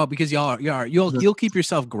 no, because Mhm. you'll keep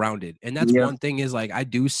yourself grounded. And that's Yeah. one thing is like I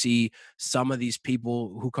do see some of these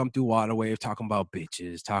people who come through Waterwave talking about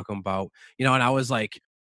bitches, talking about, and I was like,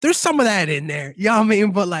 there's some of that in there. You know what I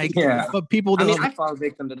mean? But like, Yeah. but people I mean, don't. I fall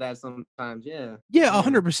victim to that sometimes. Yeah. Yeah, Yeah.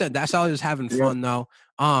 100%. That's how I was having Yeah. fun though.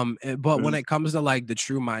 But when Mhm. it comes to like the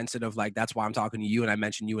true mindset of like that's why I'm talking to you and I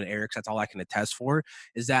mentioned you and Eric, that's all I can attest for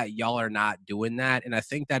is that y'all are not doing that. And I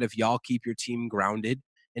think that if y'all keep your team grounded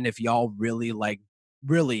and if y'all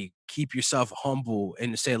really keep yourself humble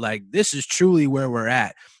and say like this is truly where we're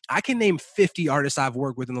at. I can name 50 artists I've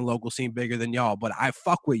worked with in the local scene bigger than y'all, but I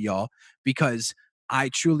fuck with y'all because I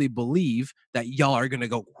truly believe that y'all are gonna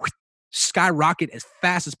go skyrocket as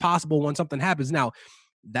fast as possible when something happens. Now,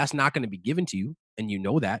 that's not going to be given to you, and you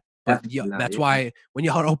know that. But yeah, Definitely not. that's Yeah. why when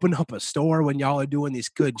y'all open up a store, when y'all are doing this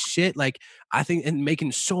good shit, like I think, and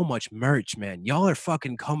making so much merch, man, y'all are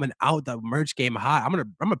fucking coming out the merch game hot. I'm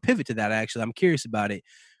gonna pivot to that actually. I'm curious about it.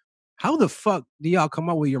 How the fuck do y'all come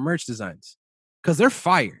up with your merch designs? Because they're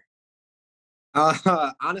fire.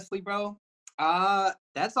 Honestly, bro,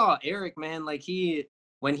 that's all Eric, man. Like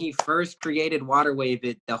when he first created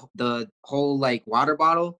Waterwave, the whole like water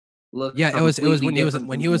bottle looked Yeah, it was completely when he was different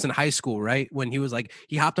when from he was that. in high school, right? When he was like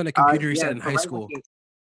he hopped on a computer, he said Yeah. in So high right when school.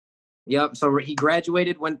 yep. So he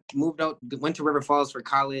graduated, moved out, went to River Falls for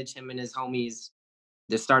college. Him and his homies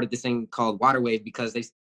just started this thing called Waterwave because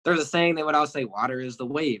there's a saying they would all say water is the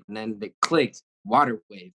wave, and then they clicked water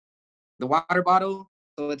wave. The water bottle,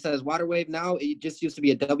 so it says water wave now. It just used to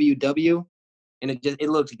be a WW, and it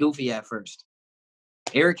looked goofy at first.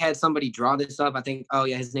 Eric had somebody draw this up. I think, oh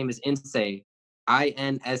yeah, his name is Insei,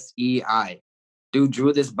 Insei. Dude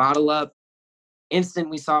drew this bottle up. Instant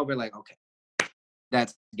we saw, we're like, okay,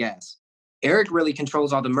 that's gas. Eric really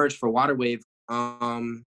controls all the merch for Waterwave.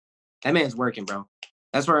 That man's working, bro.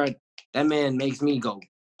 That's where that man makes me go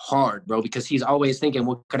hard, bro, because he's always thinking,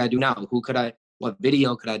 what could I do now? What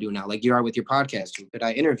video could I do now? Like you are with your podcast, who could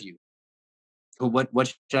I interview? What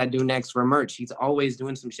should I do next for merch? He's always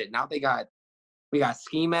doing some shit. Now we got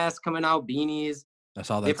ski masks coming out, beanies, I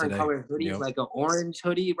saw that different today. color hoodies, Yep. like an orange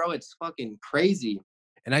hoodie, bro. It's fucking crazy.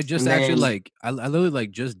 And I just And actually then like I literally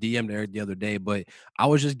like just DM'd Eric the other day, but I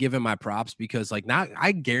was just giving my props because like not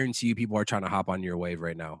I guarantee you people are trying to hop on your wave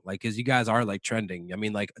right now. Like because you guys are like trending. I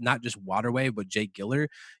mean, like not just Water Wave, but Jake Giller.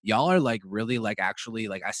 Y'all are like really like actually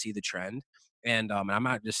like I see the trend. And I'm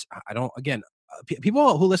not just I don't again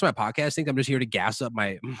people who listen to my podcast think I'm just here to gas up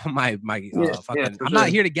my Yeah, yeah, fucking. for I'm not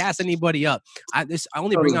sure. here to gas anybody up. I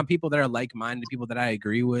only bring Totally. on people that are like minded, people that I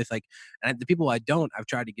agree with. Like, and the people I don't, I've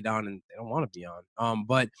tried to get on and they don't want to be on.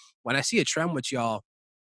 But when I see a trend with y'all,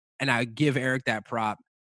 and I give Eric that prop,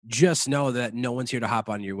 just know that no one's here to hop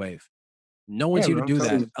on your wave. No one's Yeah, here to bro. do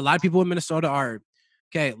that. Totally. A lot of people in Minnesota are,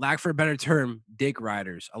 okay, lack for a better term, dick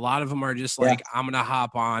riders. A lot of them are just Yeah. like, I'm gonna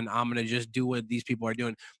hop on, I'm gonna just do what these people are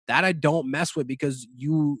doing. That I don't mess with because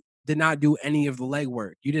you did not do any of the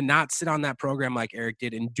legwork. You did not sit on that program like Eric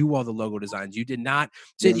did and do all the logo designs. You did not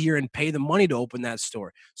sit Yeah. here and pay the money to open that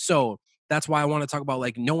store. So that's why I want to talk about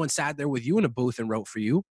like no one sat there with you in a booth and wrote for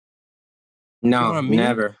you. You know what No, I mean?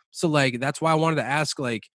 never. So like that's why I wanted to ask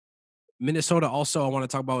like Minnesota also I want to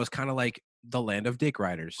talk about is kind of like the land of dick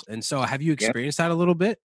riders. And so have you Yeah. experienced that a little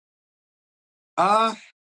bit? Uh,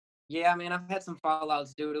 yeah, man, I've had some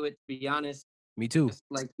fallouts due to it, to be honest. Me too. Just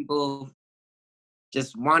like people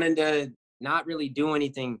just wanting to not really do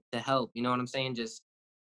anything to help. You know what I'm saying? Just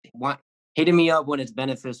want hitting me up when it's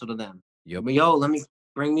beneficial to them. Yep. But yo, let me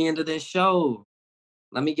bring me into this show.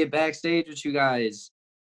 Let me get backstage with you guys.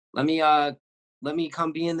 Let me let me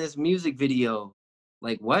come be in this music video.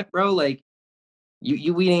 Like what, bro? Like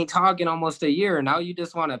you we ain't talking almost a year. Now you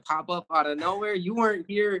just want to pop up out of nowhere. You weren't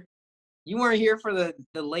here for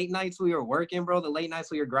the late nights we were working, bro. The late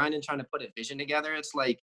nights we were grinding, trying to put a vision together. It's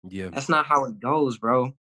like Yeah. that's not how it goes,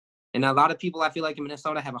 bro. And a lot of people I feel like in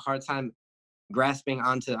Minnesota have a hard time grasping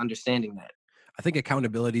onto understanding that. I think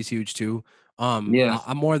accountability is huge too. Yeah.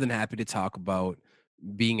 I'm more than happy to talk about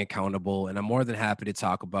being accountable, and I'm more than happy to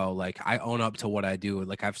talk about like I own up to what I do.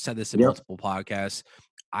 Like I've said this in Yep. multiple podcasts.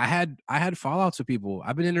 I had fallouts with people.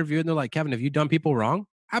 I've been interviewed, and they're like, "Kevin, have you done people wrong?"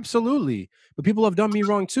 Absolutely, but people have done me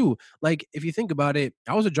wrong too. Like if you think about it,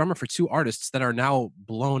 I was a drummer for two artists that are now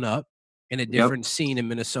blown up in a Yep. different scene in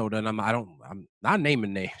Minnesota, and I'm not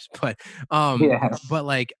naming names, Yeah. but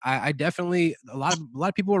like I definitely a lot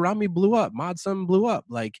of people around me blew up. Mod Sun blew up.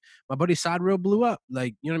 Like my buddy Sadreal blew up.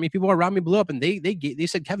 Like you know what I mean. People around me blew up, and they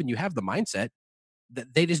said, Kevin, you have the mindset.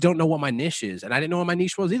 That they just don't know what my niche is, and I didn't know what my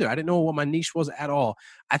niche was either. I didn't know what my niche was at all.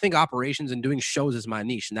 I think operations and doing shows is my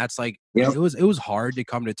niche, and that's like Yep. it was hard to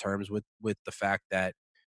come to terms with the fact that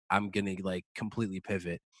I'm gonna like completely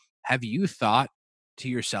pivot. Have you thought to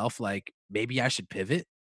yourself like maybe I should pivot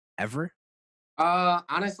ever?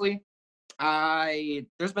 Honestly, I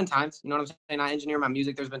there's been times, you know what I'm saying? I engineer my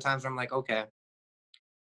music. There's been times where I'm like, okay,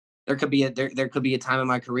 there could be a time in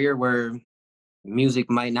my career where music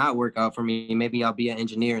might not work out for me. Maybe I'll be an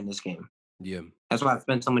engineer in this game. Yeah. That's why I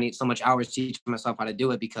spent so much hours teaching myself how to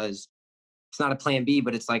do it because it's not a plan B,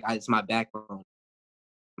 but it's like it's my backbone.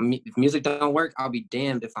 If music don't work, I'll be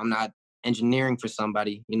damned if I'm not engineering for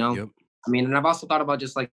somebody. You know, Yep. I mean, and I've also thought about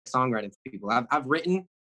just like songwriting for people. I've written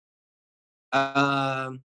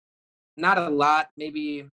um not a lot,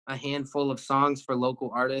 maybe a handful of songs for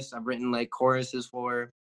local artists. I've written like choruses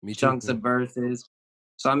for Me too. chunks Yeah. of verses.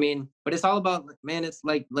 So I mean, but it's all about man. It's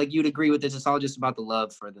like you'd agree with this. It's all just about the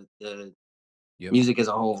love for the Yep. music as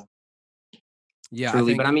a whole, Yeah. I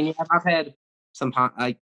truly. But think I mean, yeah, I've had some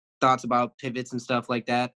like thoughts about pivots and stuff like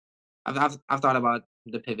that. I've thought about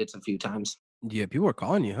the pivots a few times. yeah, people are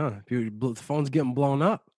calling you, huh? The phone's getting blown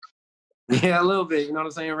up. Yeah, a little bit. You know what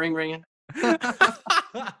I'm saying? Ring ringing.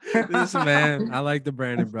 Listen, man, I like the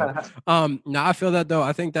Brandon, bro. Now I feel that though.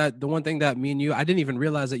 I think that the one thing that me and you, I didn't even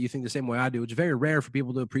realize that you think the same way I do. It's very rare for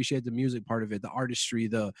people to appreciate the music part of it, the artistry,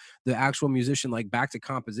 the actual musician, like back to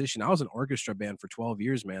composition. I was an orchestra band for 12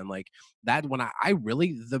 years, man. Like that when I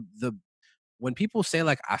really the when people say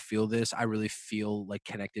like I feel this, I really feel like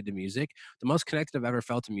connected to music. The most connected I've ever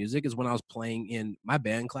felt to music is when I was playing in my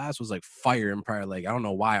band class was like fire in Prior Lake. I don't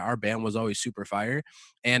know why our band was always super fire,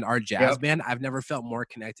 and our jazz Yep. band I've never felt more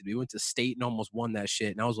connected. We went to state and almost won that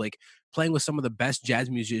shit, and I was like playing with some of the best jazz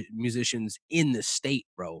musicians in the state,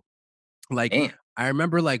 bro. Like, Damn. I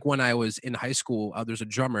remember, like, when I was in high school, there's a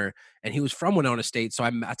drummer, and he was from Winona State, so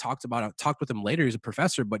I talked with him later, he's a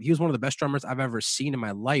professor, but he was one of the best drummers I've ever seen in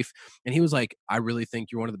my life, and he was like, "I really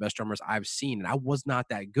think you're one of the best drummers I've seen," and I was not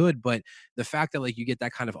that good, but the fact that, like, you get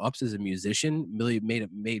that kind of ups as a musician really made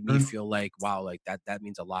me Mhm. feel like, wow, like, that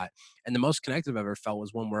means a lot, and the most connected I've ever felt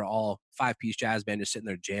was when we're all five-piece jazz band just sitting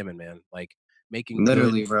there jamming, man, like, making good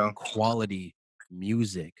Literally, bro. quality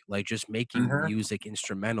music, like, just making Hmm. music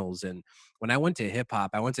instrumentals, and when I went to hip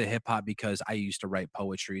hop, I went to hip hop because I used to write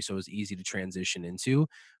poetry, so it was easy to transition into.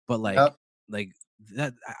 But Yep. like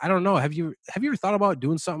that, I don't know. Have you ever thought about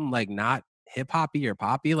doing something like not hip hoppy or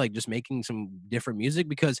poppy, like just making some different music?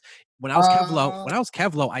 Because Uh, when I was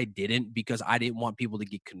Kevlo, I didn't because I didn't want people to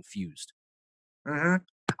get confused. mhm.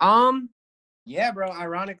 Yeah, bro.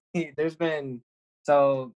 Ironically, there's been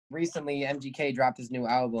so recently MGK dropped his new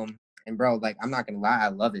album, and bro, like I'm not gonna lie, I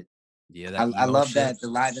love it. Yeah, that I emo love shit. that the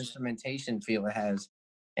live instrumentation feel it has.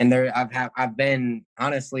 And there I've been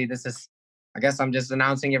honestly, this is I guess I'm just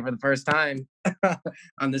announcing it for the first time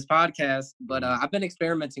on this podcast, but Mhm. I've been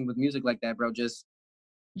experimenting with music like that, bro, just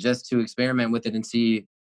to experiment with it and see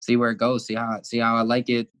where it goes, see how I like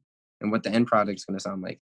it and what the end product's gonna sound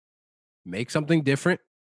like. Make something different,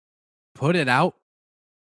 put it out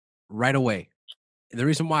right away. And the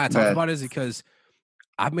reason why I talk But about it is because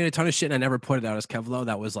I've made a ton of shit and I never put it out as Kevlo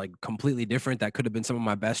that was like completely different. That could have been some of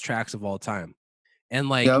my best tracks of all time. And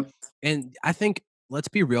like, yep. and I think let's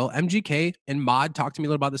be real, MGK and Mod talked to me a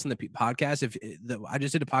little about this in the podcast. I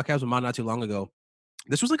just did a podcast with Mod not too long ago.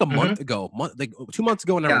 This was like a Hmm. month ago, like 2 months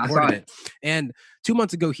ago when I Yeah, I saw recorded it. it. And 2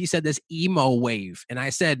 months ago, he said this emo wave. And I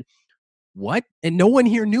said, what? And no one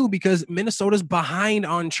here knew because Minnesota's behind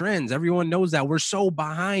on trends. Everyone knows that we're so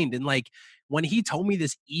behind. And like when he told me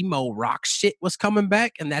this emo rock shit was coming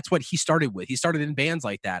back, and that's what he started with. He started in bands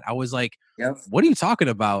like that. I was like, Yep. what are you talking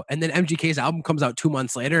about? And then MGK's album comes out 2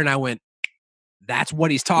 months later, and I went, that's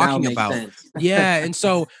what he's Now it talking makes about. sense. Yeah. And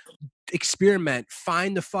so experiment,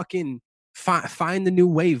 find the fucking find the new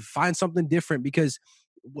wave, find something different because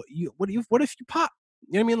what if you pop?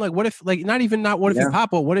 You know what I mean? Like what if like not even not what if you Yeah.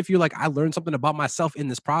 pop, but what if you're like I learned something about myself in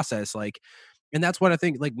this process? Like and that's what I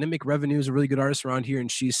think like Nimic Revenue is a really good artist around here and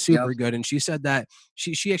she's Yep. super good. And she said that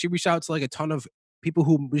she actually reached out to like a ton of people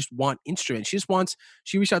who just want instruments.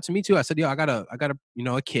 She reached out to me too. I said, yo, I got a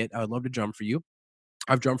a kit. I would love to drum for you.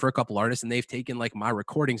 I've drummed for a couple artists and they've taken like my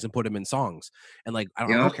recordings and put them in songs. And like, I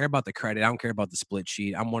don't Yep. care about the credit. I don't care about the split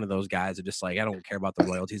sheet. I'm one of those guys that just like, I don't care about the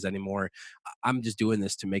royalties anymore. I'm just doing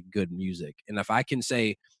this to make good music. And if I can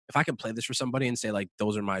play this for somebody and say like,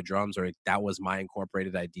 those are my drums or like, that was my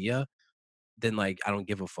incorporated idea, then like I don't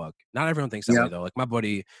give a fuck. Not everyone thinks that way Yep. though.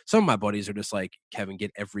 Like some of my buddies are just like, Kevin,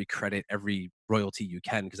 get every credit, every royalty you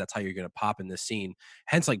can, because that's how you're gonna pop in this scene.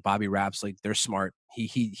 Hence, like Bobby Raps, like they're smart.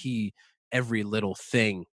 He every little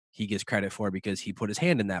thing he gets credit for because he put his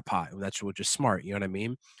hand in that pot. And that's which is smart. You know what I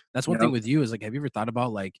mean? That's one thing Yep. with you is like, have you ever thought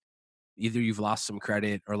about like either you've lost some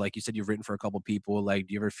credit or like you said you've written for a couple people? Like,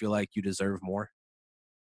 do you ever feel like you deserve more?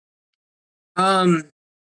 Um,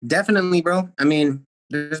 definitely, bro. I mean,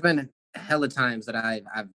 there's been hella times that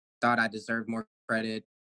I've thought I deserved more credit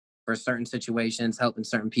for certain situations, helping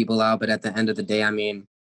certain people out. But at the end of the day, I mean,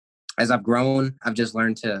 as I've grown, I've just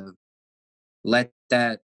learned to let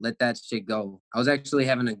that shit go. I was actually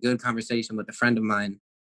having a good conversation with a friend of mine,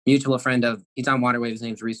 mutual friend of he's on Waterwave. His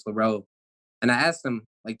name's Reese LaRoe, and I asked him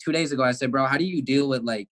like 2 days ago. I said, bro, how do you deal with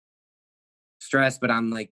like stress, but on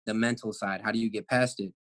like the mental side? How do you get past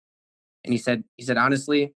it? And he said,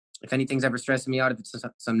 honestly, if anything's ever stressing me out, if it's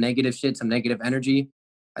some negative shit, some negative energy,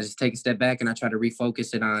 I just take a step back and I try to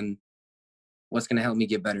refocus it on what's going to help me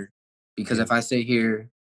get better. Because Yeah. if I sit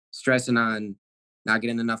here stressing on not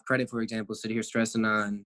getting enough credit, for example, sit here stressing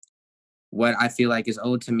on what I feel like is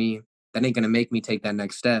owed to me, that ain't going to make me take that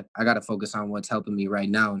next step. I got to focus on what's helping me right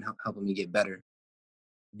now and helping me get better.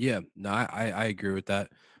 Yeah, no, I agree with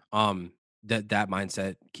that. That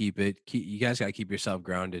mindset, you guys gotta keep yourself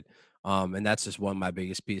grounded. And that's just one of my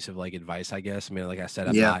biggest piece of like advice, I guess. I mean, like I said,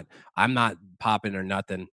 Yeah, I'm not popping or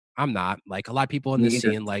nothing. I'm not like a lot of people in me this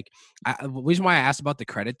either. scene. Like, the reason why I asked about the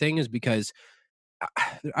credit thing is because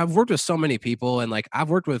I've worked with so many people and like I've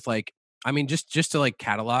worked with like I mean just to like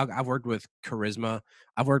catalog, I've worked with Charisma,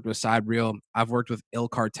 I've worked with Side Reel, I've worked with Il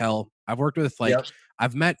Cartel, I've worked with like Yep.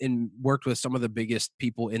 I've met and worked with some of the biggest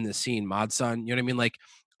people in the scene, Mod Sun, you know what I mean? Like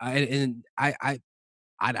I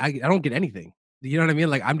don't get anything. You know what I mean?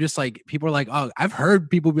 Like I'm just like people are like, oh, I've heard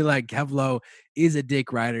people be like, Kevlo is a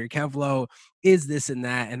dick rider, Kevlo is this and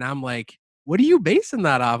that, and I'm like, what are you basing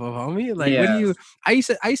that off of, homie? Like, what do Yeah. you? I used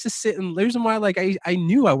to sit and the reason why like I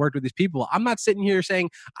knew I worked with these people. I'm not sitting here saying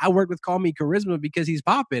I work with Call Me Charisma because he's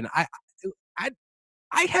popping. I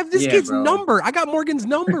I have this Yeah, kid's bro. number. I got Morgan's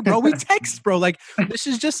number, bro. We text, bro. Like, this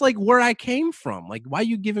is just like where I came from. Like, why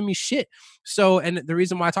you giving me shit? So, and the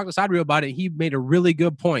reason why I talked to Sadrio about it, he made a really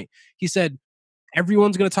good point. He said,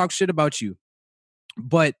 everyone's gonna talk shit about you,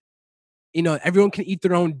 but everyone can eat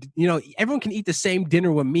their own, everyone can eat the same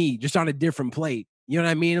dinner with me, just on a different plate. You know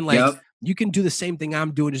what I mean? And like Yep. you can do the same thing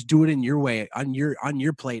I'm doing, just do it in your way, on your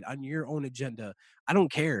plate, on your own agenda. I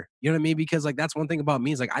don't care. You know what I mean? Because like that's one thing about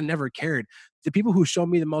me is like I never cared. The people who show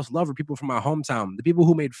me the most love are people from my hometown. The people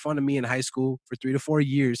who made fun of me in high school for 3 to 4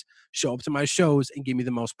 years show up to my shows and give me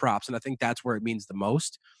the most props. And I think that's where it means the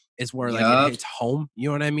most, is where like it Yep. hits home. You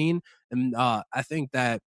know what I mean? And I think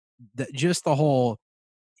that just the whole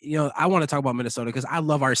I want to talk about Minnesota because I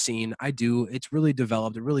love our scene. I do. It's really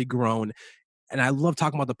developed, really grown. and I love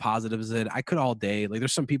talking about the positives of it. I could all day. Like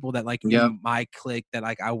there's some people that like Yep. in my clique that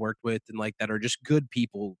like I worked with and like that are just good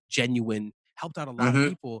people, genuine, helped out a lot of Mhm.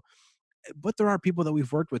 people. But there are people that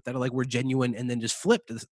we've worked with that are like we're genuine and then just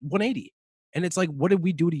flipped 180. And it's like, what did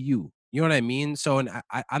we do to you? You know what I mean? So, and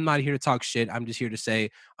I'm not here to talk shit. I'm just here to say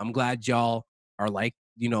I'm glad y'all are like,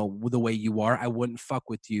 you know, the way you are. I wouldn't fuck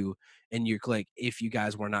with you and your clique if you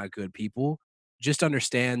guys were not good people. Just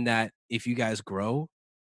understand that if you guys grow,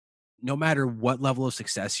 no matter what level of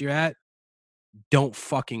success you're at, don't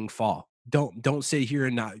fucking fall. Don't sit here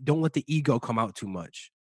and not don't let the ego come out too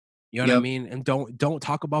much. You know what I Yep. mean? And don't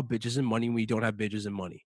talk about bitches and money when you don't have bitches and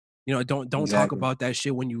money. You know, don't talk Exactly. about that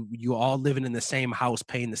shit when you all living in the same house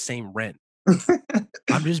paying the same rent.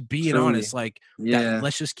 I'm just being Truly. honest, like that. Yeah.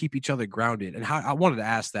 Let's just keep each other grounded. And how I wanted to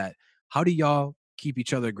ask that. How do y'all keep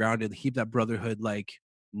each other grounded, keep that brotherhood like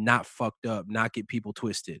not fucked up, not get people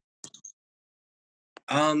twisted?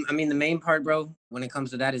 I mean, the main part, bro, when it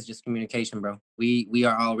comes to that is just communication, bro. We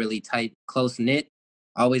are all really tight, close knit,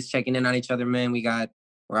 always checking in on each other, man.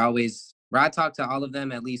 We're always where I talk to all of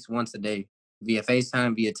them at least once a day via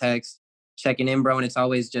FaceTime, via text, checking in, bro. And it's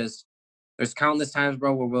always just there's countless times,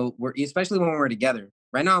 bro, where we're especially when we're together.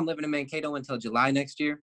 Right now, I'm living in Mankato until July next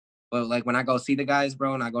year. But like when I go see the guys,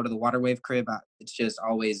 bro, and I go to the water wave crib, it's just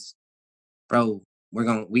always, bro,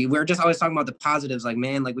 we're just always talking about the positives. Like,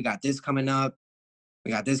 man, like we got this coming up,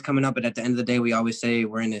 we got this coming up, but at the end of the day, we always say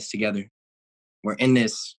we're in this together. We're in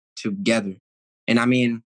this together. And I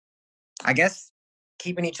mean, I guess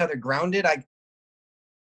keeping each other grounded.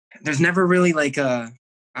 There's never really like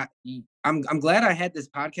I, I'm glad I had this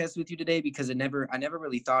podcast with you today because I never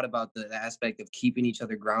really thought about the aspect of keeping each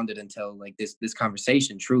other grounded until like this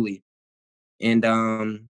conversation truly. And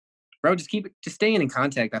bro, just staying in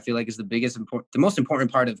contact. I feel like is the most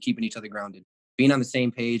important part of keeping each other grounded. Being on the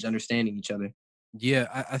same page, understanding each other.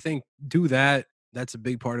 Yeah, I think do that. That's a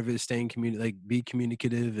big part of it. Staying like be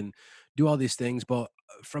communicative and do all these things. But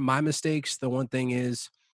from my mistakes, the one thing is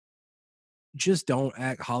just don't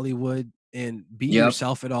act Hollywood and be Yep.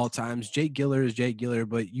 yourself at all times. Jake Giller is Jake Giller,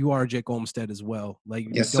 but you are Jake Olmstead as well. Like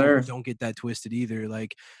Yes, sir. don't get that twisted either.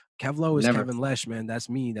 Like Kevlo is Never. Kevin Lesh, man. That's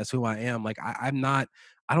me. That's who I am. Like I'm not.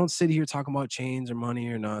 I don't sit here talking about chains or money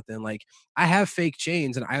or nothing. Like I have fake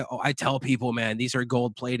chains, and I tell people, man, these are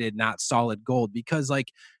gold plated, not solid gold, because like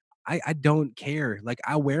I don't care. Like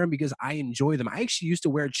I wear them because I enjoy them. I actually used to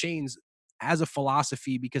wear chains as a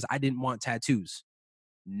philosophy because I didn't want tattoos.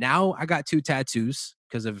 Now I got 2 tattoos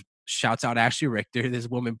because of shouts out Ashley Richter. This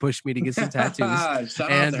woman pushed me to get some tattoos, Shout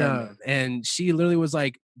out to her, man. and she literally was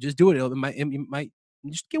like, "Just do it. It might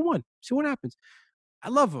just get one. See what happens." I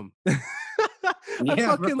love them. I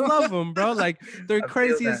Yeah, bro. fucking love them, bro. Like they're I feel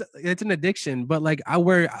crazy as that. it's an addiction. But like I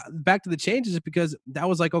wear back to the changes because that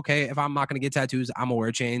was like okay, if I'm not gonna get tattoos, I'm gonna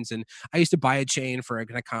wear chains. And I used to buy a chain for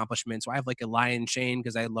an accomplishment. So I have like a lion chain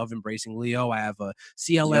because I love embracing Leo. I have a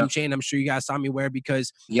CLM Yep. chain. I'm sure you guys saw me wear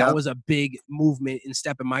because that Yep. was a big movement and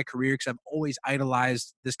step in my career because I've always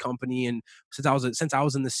idolized this company and since I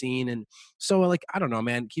was in the scene. And so like I don't know,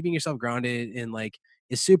 man, keeping yourself grounded and like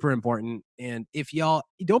is super important. And if y'all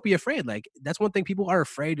don't be afraid, like that's one thing people are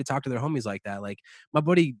afraid to talk to their homies like that. Like my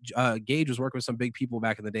buddy Gage was working with some big people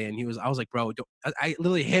back in the day, and I was like, bro, I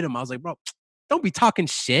literally hit him. I was like, bro, don't be talking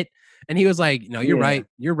shit. And he was like, no, Yeah.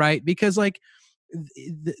 you're right, because like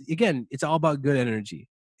again, it's all about good energy.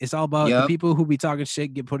 It's all about the Yep. people who be talking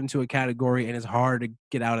shit get put into a category, and it's hard to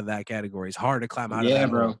get out of that category. It's hard to climb out of Yeah, that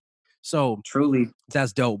hole. bro. So Truly.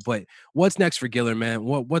 that's dope. But what's next for Giller, man?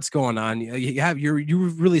 What's going on? You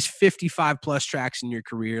released 55 plus tracks in your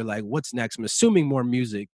career. Like, what's next? I'm assuming more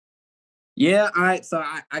music. Yeah. All right. So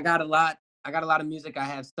I got a lot. I got a lot of music I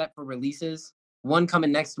have set for releases. One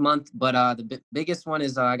coming next month, but the biggest one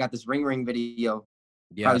is I got this Ring Ring video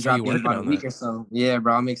Yeah, I probably saw you dropping in working about a on that. week or so. Yeah,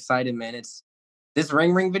 bro. I'm excited, man. It's this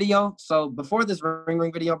Ring Ring video. So before this Ring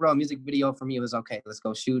Ring video, bro, a music video for me was okay. Let's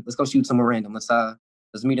go shoot. Let's go shoot somewhere random.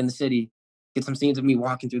 Let's meet in the city. Get some scenes of me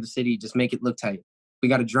walking through the city. Just make it look tight. We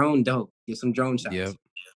got a drone, dope. Get some drone Yep. shots.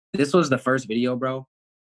 This was the first video, bro.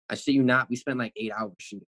 I shit you not. We spent like 8 hours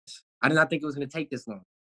shooting this. I did not think it was gonna take this long.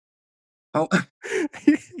 Oh,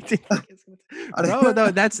 Bro,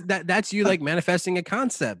 no, that's you like manifesting a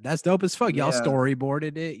concept. That's dope as fuck. Y'all yeah,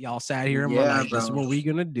 storyboarded it. Y'all sat here and were yeah, like, "This is bro. what we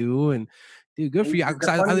gonna do." And dude, good for And you.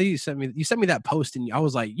 the I funny, you sent me that post, and I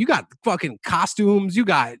was like, "You got fucking costumes. You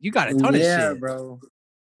got a ton of yeah, shit." bro.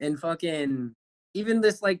 And fucking even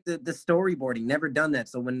this like the storyboarding, never done that.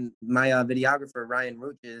 So when my videographer Ryan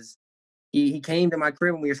Roaches, he came to my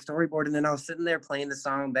crib when we were storyboarding, and I was sitting there playing the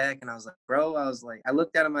song back, and I was like, bro, I was like, I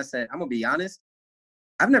looked at him, I said, I'm gonna be honest,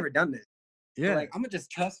 I've never done this. So Yeah. like, I'm gonna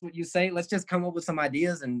just trust what you say. Let's just come up with some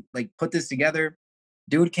ideas and like put this together.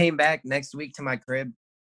 Dude came back next week to my crib,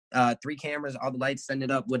 3 cameras, all the lights, send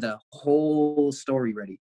it up with a whole story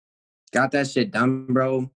ready. Got that shit done,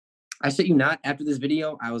 bro. I shit you not. After this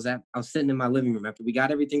video, I was sitting in my living room after we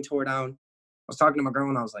got everything tore down. I was talking to my girl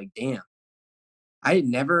and I was like, damn, I had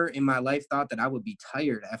never in my life thought that I would be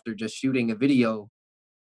tired after just shooting a video,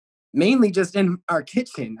 mainly just in our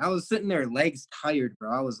kitchen. I was sitting there, legs tired,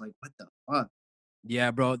 bro. I was like, what the fuck?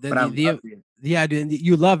 Yeah, bro. But I loved it. Yeah, dude,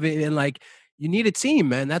 you love it, and like you need a team,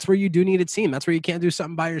 man. That's where you do need a team. That's where you can't do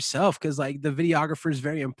something by yourself because like the videographer is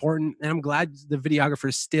very important, and I'm glad the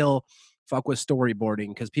videographers still fuck with storyboarding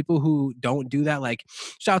because people who don't do that, like,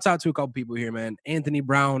 shouts out to a couple people here, man. Anthony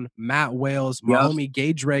Brown, Matt Wales, my Yep. homie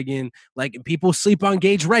Gage Reagan. Like people sleep on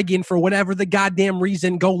Gage Reagan for whatever the goddamn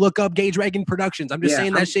reason. Go look up Gage Reagan Productions. I'm just Yeah.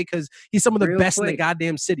 saying that I'm shit because he's some of the real best in the quick.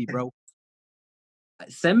 goddamn city, bro.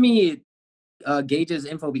 Send me Gage's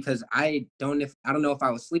info because I don't know if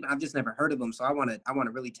I was sleeping. I've just never heard of him, so I want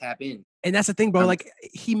to really tap in. And that's the thing, bro. Um, Like,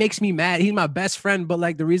 he makes me mad. He's my best friend, but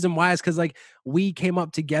like the reason why is because like we came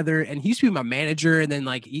up together, and he used to be my manager, and then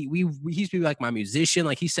like he used to be like my musician.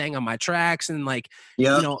 Like he sang on my tracks, and like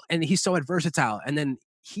yep, and he's so versatile. And then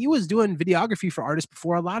he was doing videography for artists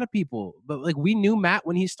before a lot of people, but like we knew Matt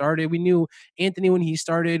when he started, we knew Anthony when he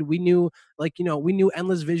started, we knew like we knew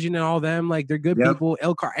Endless Vision and all them. Like they're good yep. people.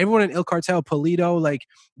 Everyone in Il Cartel, Polito, like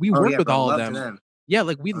we Oh worked yeah, with bro. all of Love to them. them. Yeah,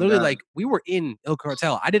 like we Oh literally god. like we were in Il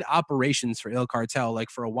Cartel. I did operations for Il Cartel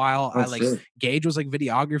like for a while. Oh I like shit. Gage was like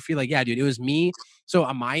videography. Like, yeah, dude, it was me. So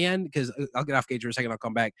on my end, because I'll get off Gage for a second, I'll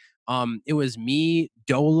come back. It was me,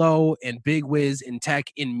 Dolo, and Big Wiz and Tech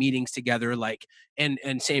in meetings together, like and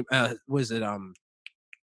same was it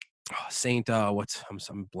Saint what's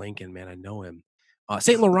I'm blanking, man. I know him.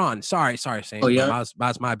 Saint Laurent. Sorry, Oh Saint. yeah.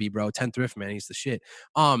 Miles my B, bro. 10 thrift, man. He's the shit.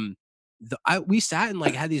 Um we sat and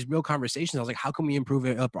like had these real conversations. I was like, how can we improve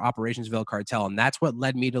Operationsville Cartel? And that's what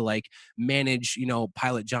led me to like manage,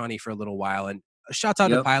 Pilot Johnny for a little while. And shouts out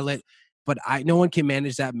to Yep. Pilot, but no one can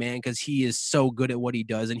manage that man because he is so good at what he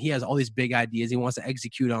does, and he has all these big ideas he wants to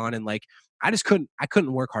execute on. And like, I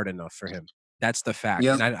couldn't work hard enough for him. That's the fact.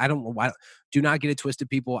 And Yep. I don't why do not get it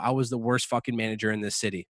twisted, people. I was the worst fucking manager in this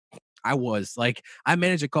city. I was like, I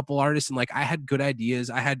managed a couple artists and like I had good ideas.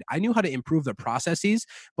 I knew how to improve the processes,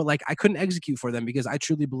 but like I couldn't execute for them because I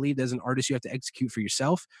truly believed as an artist you have to execute for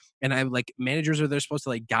yourself. And I like managers are they're supposed to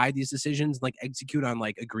like guide these decisions, like execute on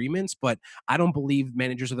like agreements, but I don't believe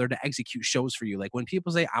managers are there to execute shows for you. Like when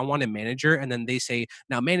people say I want a manager and then they say,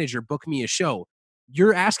 now manager, book me a show.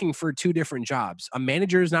 You're asking for two different jobs. A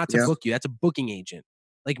manager is not to Yep. book you. That's a booking agent.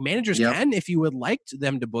 Like managers Yep. can if you would like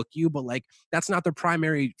them to book you, but like that's not their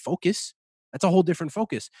primary focus. That's a whole different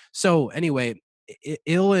focus. So anyway,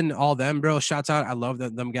 ill and all them, bro. Shouts out. I love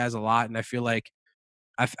them guys a lot, and I feel like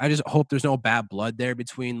I just hope there's no bad blood there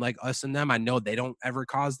between like us and them. I know they don't ever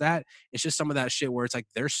cause that. It's just some of that shit where it's like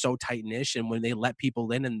they're so tight niche, and when they let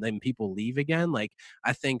people in and then people leave again, like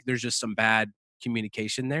I think there's just some bad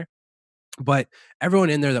communication there. But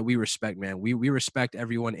everyone in there that we respect, man, we respect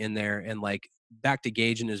everyone in there. And like back to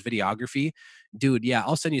Gage and his videography, dude. Yeah,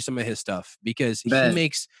 I'll send you some of his stuff because Bet.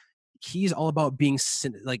 he's all about being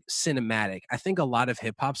like cinematic. I think a lot of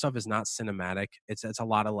hip hop stuff is not cinematic. It's a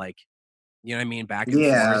lot of like, you know what I mean, back and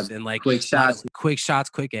Yeah. forth and like Quick a lot of shots. quick shots,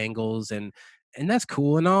 quick angles, and that's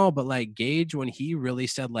cool and all. But like Gage, when he really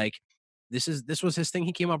said like this was his thing,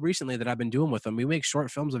 he came up recently that I've been doing with him. We make short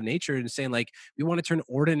films of nature and saying like we want to turn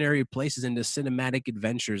ordinary places into cinematic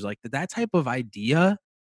adventures. Like that type of idea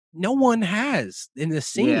no one has in the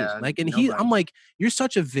scene. Yeah. Like, and I'm Nobody. like, you're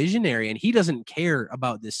such a visionary, and he doesn't care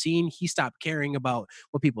about the scene. He stopped caring about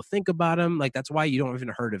what people think about him. Like, that's why you don't even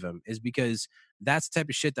heard of him, is because that's the type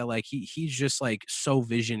of shit that like he's just like so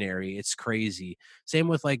visionary. It's crazy. Same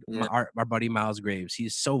with like Yeah. our buddy Miles Graves.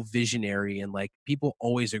 He's so visionary, and like people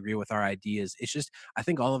always agree with our ideas. It's just I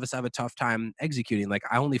think all of us have a tough time executing. Like,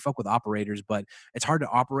 I only fuck with operators, but it's hard to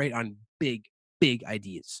operate on big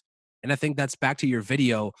ideas. And I think that's back to your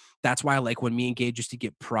video. That's why, like, when me and Gage used to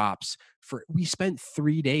get props for, we spent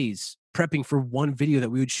 3 days prepping for one video that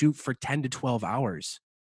we would shoot for 10 to 12 hours,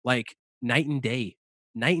 like night and day,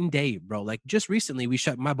 night and day, bro. Like, just recently, we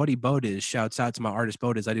shot my buddy Bodas. Shouts out to my artist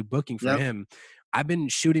Bodas. I do booking for Yep. him. I've been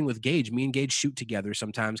shooting with Gage. Me and Gage shoot together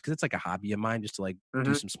sometimes because it's like a hobby of mine just to like do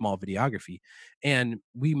Hmm. some small videography. And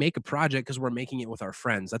we make a project because we're making it with our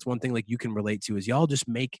friends. That's one thing like you can relate to is y'all just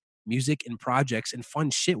make music and projects and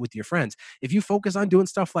fun shit with your friends. If you focus on doing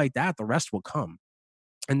stuff like that, the rest will come.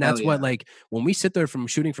 And Hell that's what yeah. like when we sit there from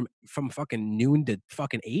shooting from fucking noon to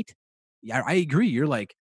fucking 8. Yeah, I agree. You're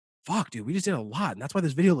like fuck, dude, we just did a lot. And that's why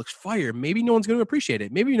this video looks fire. Maybe no one's going to appreciate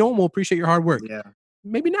it. Maybe no one will appreciate your hard work. Yeah.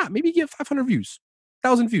 Maybe not. Maybe you get 500 views,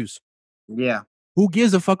 1,000 views. Yeah. Who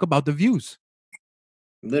gives a fuck about the views?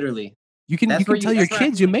 Literally. You can tell your That's where I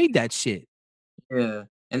kids feel you like, made that shit. yeah.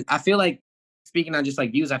 And I feel like, speaking on just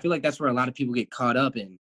like views, I feel like that's where a lot of people get caught up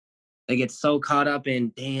in. They get so caught up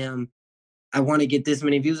in, damn, I want to get this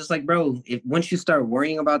many views. It's like, bro, if once you start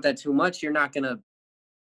worrying about that too much, you're not gonna,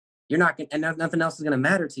 and nothing else is gonna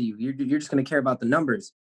matter to you. You're just gonna care about the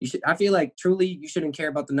numbers. You should. I feel like truly, you shouldn't care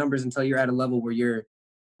about the numbers until you're at a level where you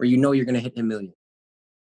know you're gonna hit a million.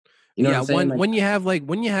 You know what Yeah, I'm saying? Like, when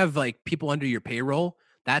you have like people under your payroll,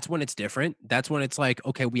 that's when it's different. That's when it's like,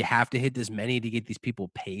 okay, we have to hit this many to get these people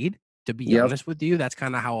paid. To be yep. honest with you, that's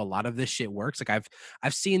kind of how a lot of this shit works. Like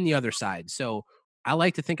I've seen the other side. So I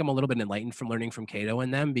like to think I'm a little bit enlightened from learning from Cato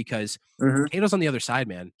and them because Hmm. Cato's on the other side,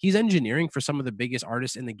 man. He's engineering for some of the biggest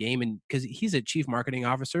artists in the game, and because he's a chief marketing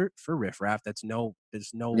officer for Riff Raff, there's no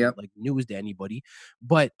Yep. like news to anybody.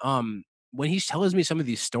 But when he tells me some of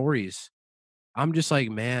these stories, I'm just like,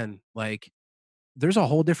 man, like there's a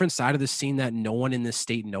whole different side of the scene that no one in this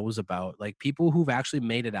state knows about. Like people who've actually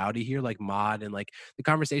made it out of here, like Mod and like the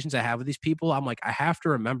conversations I have with these people, I'm like, I have to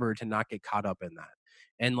remember to not get caught up in that.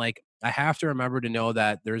 And like I have to remember to know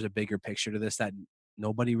that there's a bigger picture to this that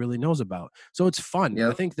nobody really knows about. So it's fun. I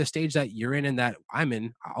Yep. think the stage that you're in and that I'm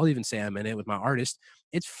in, I'll even say I'm in it with my artist.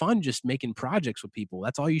 It's fun just making projects with people.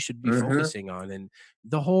 That's all you should be Hmm. focusing on. And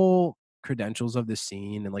the whole credentials of the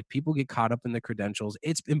scene and like people get caught up in the credentials.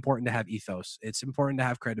 It's important to have ethos. It's important to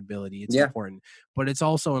have credibility. It's Yeah. important, but it's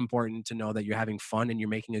also important to know that you're having fun and you're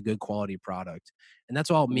making a good quality product. And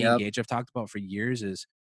that's all me and Yep. Gage have talked about for years is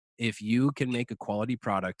if you can make a quality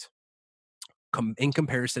product in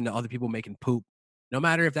comparison to other people making poop, no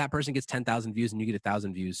matter if that person gets 10,000 views and you get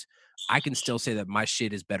 1,000 views, I can still say that my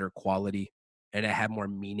shit is better quality and it had more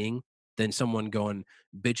meaning than someone going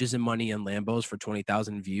bitches and money and Lambos for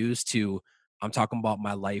 20,000 views to I'm talking about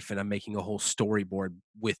my life and I'm making a whole storyboard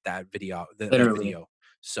with that video, that Literally. video.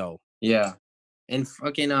 So Yeah. And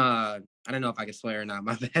fucking I don't know if I can swear or not.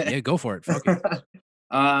 My bad. yeah, go for it. Fuck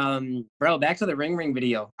it. Bro, back to the Ring Ring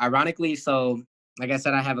video. Ironically, so like I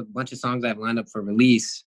said, I have a bunch of songs I have lined up for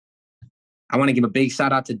release. I want to give a big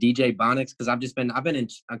shout out to DJ Bonix because I've been in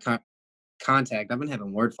contact. I've been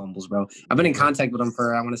having word fumbles, bro. I've been You're in good. contact with him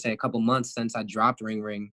for I want to say a couple months since I dropped Ring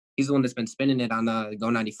Ring. He's the one that's been spinning it on Go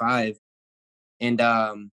 95. And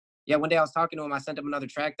yeah, one day I was talking to him. I sent him another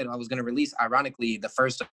track that I was gonna release. Ironically, the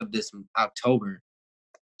first of this October.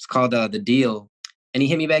 It's called The Deal. And he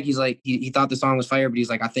hit me back. He's like, he thought the song was fire, but he's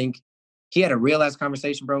like, I think he had a real ass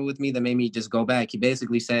conversation, bro, with me that made me just go back. He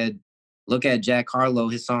basically said, look at Jack Harlow.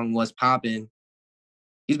 His song was popping.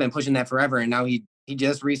 He's been pushing that forever. And now he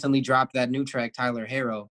just recently dropped that new track, Tyler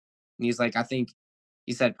Harrow. And he's like, I think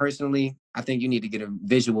he said, personally, I think you need to get a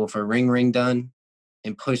visual for Ring Ring done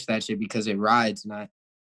and push that shit because it rides. Not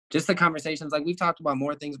just the conversations. Like we've talked about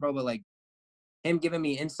more things, bro, but like him giving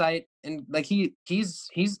me insight and like he's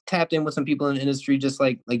tapped in with some people in the industry just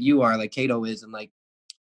like you are, like Kato is, and like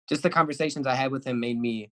just the conversations I had with him made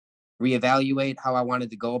me reevaluate how I wanted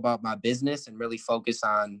to go about my business and really focus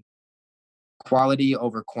on quality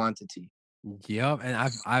over quantity. Yep,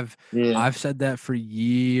 and Yeah. I've said that for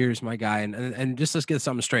years, my guy, and just let's get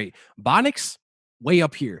something straight. Bonix, way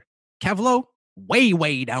up here. Kevlo,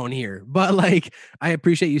 way down here. But like, I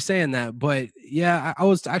appreciate you saying that. But yeah, I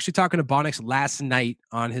was actually talking to Bonix last night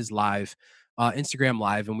on his live, Instagram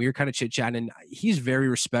live, and we were kind of chit chatting. He's very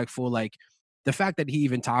respectful. Like the fact that he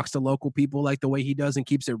even talks to local people like the way he does and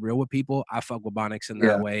keeps it real with people, I fuck with Bonix in that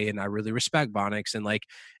Yeah. way, and I really respect Bonix. And like,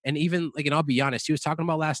 and even like, and I'll be honest, he was talking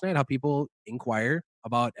about last night how people inquire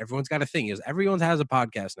about everyone's got a thing. Is everyone has a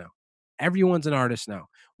podcast now. Everyone's an artist now.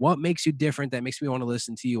 What makes you different that makes me want to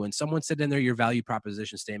listen to you? And someone said in there your value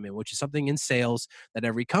proposition statement, which is something in sales that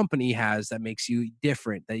every company has that makes you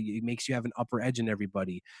different, that makes you have an upper edge in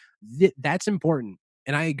everybody. That's important.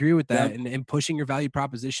 And I agree with that. Yep. And pushing your value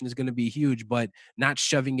proposition is going to be huge, but not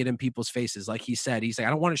shoving it in people's faces. Like he said, he's like,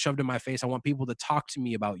 I don't want it shoved in my face. I want people to talk to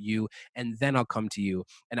me about you, and then I'll come to you.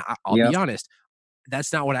 And I'll be Yep. honest,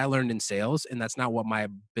 that's not what I learned in sales, and that's not what my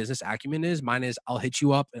business acumen is. Mine is I'll hit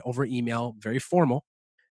you up over email, very formal.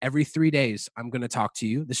 Every 3 days, I'm gonna talk to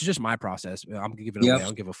you. This is just my process. I'm gonna give it away. Yep. I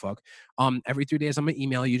don't give a fuck. Every 3 days, I'm gonna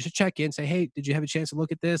email you to check in, say, hey, did you have a chance to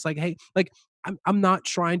look at this? Like, hey, like I'm not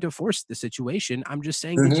trying to force the situation. I'm just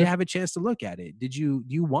saying, did you Hmm. have a chance to look at it? Do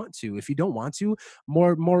you want to? If you don't want to,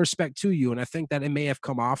 more respect to you. And I think that it may have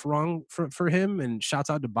come off wrong for him. And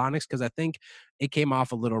shouts out to Bonix because I think it came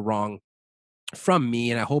off a little wrong from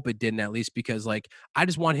me, and I hope it didn't, at least because like I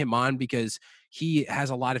just want him on because he has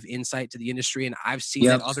a lot of insight to the industry and I've seen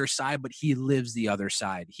that Yep. other side, but he lives the other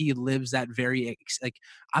side. He lives that very like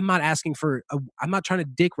I'm not asking for I'm not trying to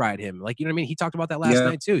dick ride him. Like, you know what I mean? He talked about that last Yep.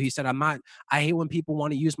 night too. He said I hate when people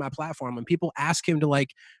want to use my platform. When people ask him to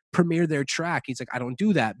like premiere their track, he's like, I don't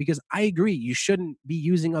do that, because I agree you shouldn't be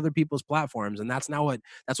using other people's platforms. And that's what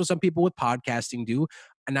some people with podcasting do.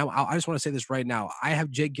 And now I just want to say this right now. I have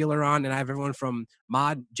Jake Giller on, and I have everyone from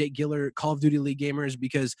Mod, Jake Giller, Call of Duty League Gamers,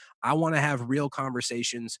 because I want to have real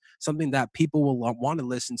conversations, something that people will want to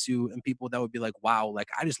listen to, and people that would be like, wow, like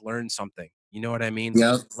I just learned something. You know what I mean?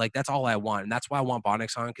 Yep. Like that's all I want. And that's why I want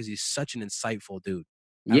Bonix on, because he's such an insightful dude.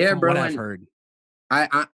 Yeah, From what bro. I've And heard.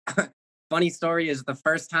 I funny story is the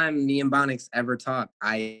first time me and Bonix ever talked,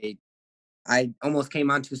 I almost came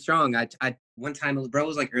on too strong. I one time, bro, it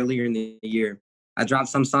was like earlier in the year. I dropped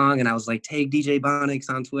some song and I was like, "Take DJ Bonix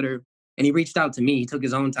on Twitter," and he reached out to me. He took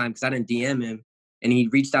his own time because I didn't DM him, and he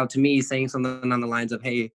reached out to me saying something on the lines of,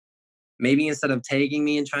 "Hey, maybe instead of tagging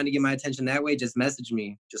me and trying to get my attention that way, just message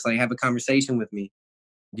me, just like have a conversation with me."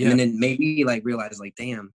 And Yeah. then it made me like realize, like,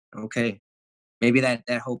 damn, okay, maybe that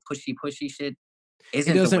whole pushy shit It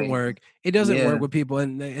isn't the doesn't way to work. go. It doesn't work Yeah, with people,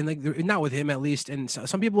 and like not with him at least. And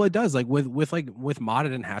some people it does. Like with Mod, it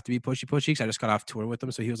didn't have to be pushy. Because I just got off tour with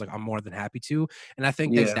him, so he was like, "I'm more than happy to." And I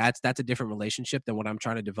think that yeah, that's a different relationship than what I'm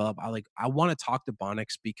trying to develop. I want to talk to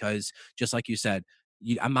Bonix because just like you said.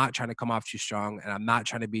 I'm not trying to come off too strong, and I'm not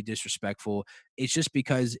trying to be disrespectful. It's just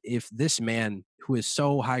because if this man, who is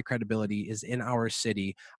so high credibility, is in our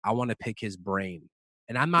city, I want to pick his brain.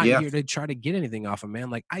 And I'm not yeah. here to try to get anything off of, man.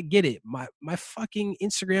 Like I get it. My fucking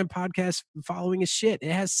Instagram podcast following is shit.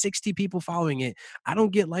 It has 60 people following it. I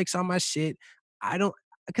don't get likes on my shit. I don't,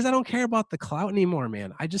 because I don't care about the clout anymore,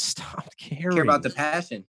 man. I just stopped Care about caring. the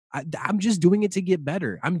passion. I'm just doing it to get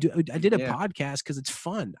better. I did a Yeah, podcast because it's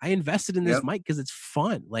fun. I invested in this yep, mic because it's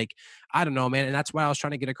fun. Like, I don't know, man. And that's what I was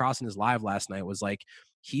trying to get across in his live last night was like,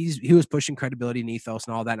 he was pushing credibility and ethos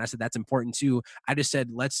and all that. And I said, that's important too. I just said,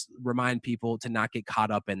 let's remind people to not get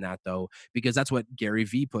caught up in that though, because that's what Gary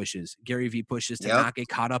V pushes. Gary V pushes to yep, not get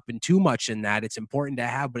caught up in too much in that. It's important to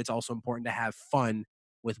have, but it's also important to have fun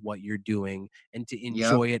with what you're doing and to yep.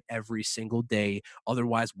 enjoy it every single day.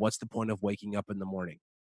 Otherwise, what's the point of waking up in the morning?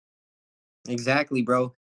 Exactly,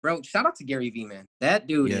 bro. Bro, shout out to Gary V, man. That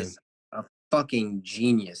dude Yeah. is a fucking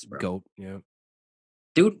genius, bro. Goat, yeah.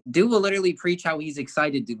 Dude will literally preach how he's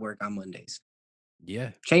excited to work on Mondays.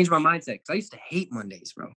 Yeah, Change my mindset because I used to hate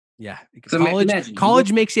Mondays, bro. yeah. So imagine you wake,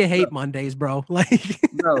 College makes you bro, hate Mondays, bro. Like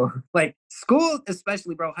bro, like school,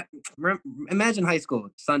 especially, bro. Imagine high school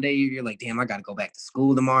Sunday. You're like, damn, I got to go back to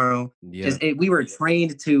school tomorrow. Yeah. We were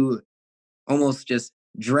trained to almost just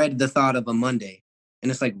dread the thought of a Monday,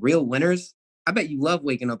 and it's like real winners. I bet you love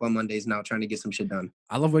waking up on Mondays now trying to get some shit done.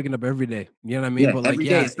 I love waking up every day, you know what I mean? Yeah, But, like, every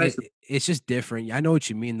day, yeah, especially. it's just different. I know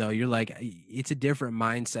what you mean, though. You're like it's a different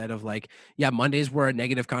mindset of, like, yeah, Mondays were a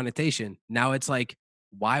negative connotation. Now it's like,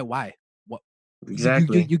 why? What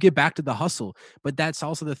Exactly. you get back to the hustle, but that's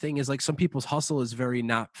also the thing is, like, some people's hustle is very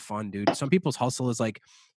not fun, dude. Some people's hustle is like,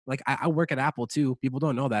 I work at Apple too. People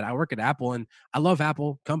don't know that. I work at Apple, and I love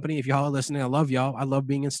Apple company. If y'all are listening, I love y'all. I love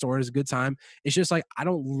being in stores, good time. It's just, like, I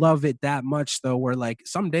don't love it that much, though, where, like,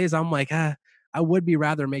 some days I'm like, "Ah, I would be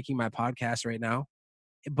rather making my podcast right now,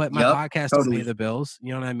 but my Yep. podcast don't pay Totally. the bills."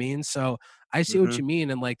 You know what I mean? So I see what Hmm. you mean.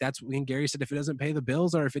 And like that's when Gary said, if it doesn't pay the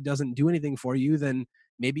bills or if it doesn't do anything for you, then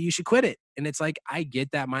maybe you should quit it. And it's like I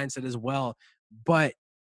get that mindset as well. But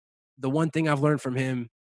the one thing I've learned from him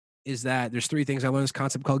is that there's three things I learned this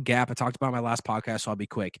concept called GAP. I talked about in my last podcast, so I'll be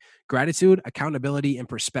quick. Gratitude, accountability, and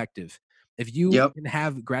perspective. If you Yep. can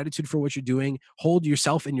have gratitude for what you're doing, hold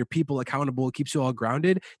yourself and your people accountable, it keeps you all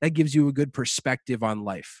grounded, that gives you a good perspective on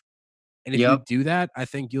life. And if you Yep. do that, I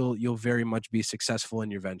think you'll very much be successful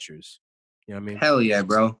in your ventures. You know what I mean? Hell yeah,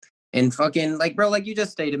 bro. And fucking like, bro, like you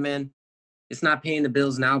just stated, man, it's not paying the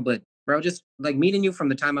bills now, but bro, just like meeting you from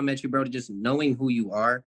the time I met you, bro, to just knowing who you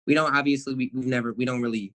are. We don't obviously we don't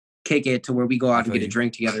really kick it to where we go I out and feel get a you.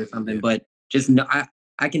 drink together or something, Yeah. but just know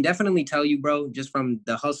I can definitely tell you, bro, just from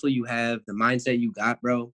the hustle you have, the mindset you got,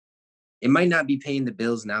 bro, it might not be paying the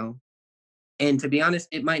bills now. And to be honest,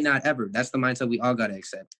 it might not ever. That's the mindset we all gotta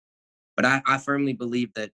accept. But I firmly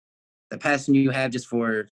believe that the passion you have just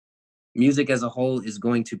for music as a whole is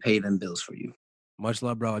going to pay them bills for you. Much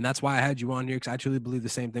love, bro. And that's why I had you on here because I truly believe the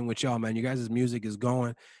same thing with y'all, man. You guys' music is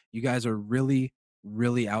going. You guys are really,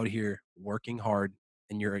 really out here working hard.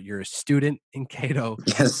 And you're a student in Cato,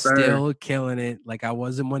 Yes, sir. still killing it like I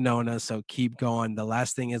was in Winona. So keep going. The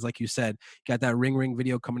last thing is, like you said, got that ring ring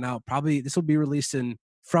video coming out. Probably this will be released in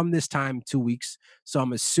from this time 2 weeks. So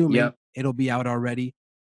I'm assuming Yep. it'll be out already.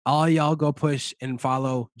 All y'all go push and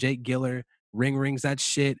follow Jake Giller. Rings that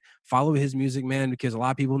shit. Follow his music, man, because a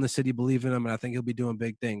lot of people in the city believe in him, and I think he'll be doing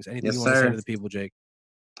big things. Anything Yes, you want to say sir. to the people, Jake?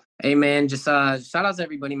 Hey man, just shout out to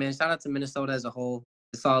everybody, man. Shout out to Minnesota as a whole.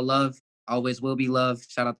 It's all love. Always will be love.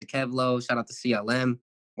 Shout out to Kevlo. Shout out to CLM,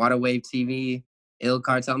 Waterwave TV, Ill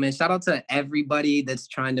Cartel, man. Shout out to everybody that's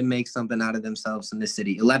trying to make something out of themselves in this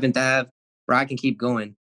city. 11th Ave, bro, I can keep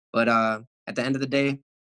going. But at the end of the day,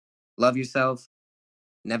 love yourself,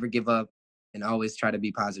 never give up, and always try to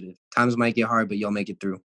be positive. Times might get hard, but you'll make it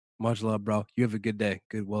through. Much love, bro. You have a good day.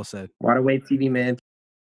 Good, well said. Waterwave TV, man.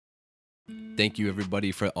 Thank you,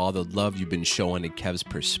 everybody, for all the love you've been showing to Kev's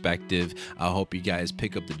Perspective. I hope you guys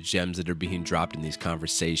pick up the gems that are being dropped in these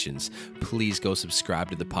conversations. Please go subscribe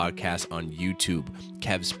to the podcast on YouTube,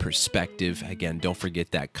 Kev's Perspective. Again, don't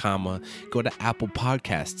forget that comma. Go to Apple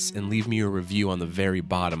Podcasts and leave me a review on the very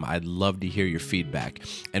bottom. I'd love to hear your feedback.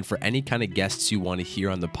 And for any kind of guests you want to hear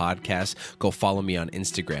on the podcast, go follow me on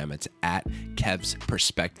Instagram. It's at Kev's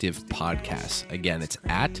Perspective Podcast. Again, it's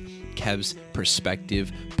at Kev's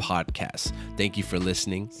Perspective Podcast. Thank you for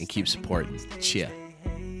listening and keep supporting. Cheer.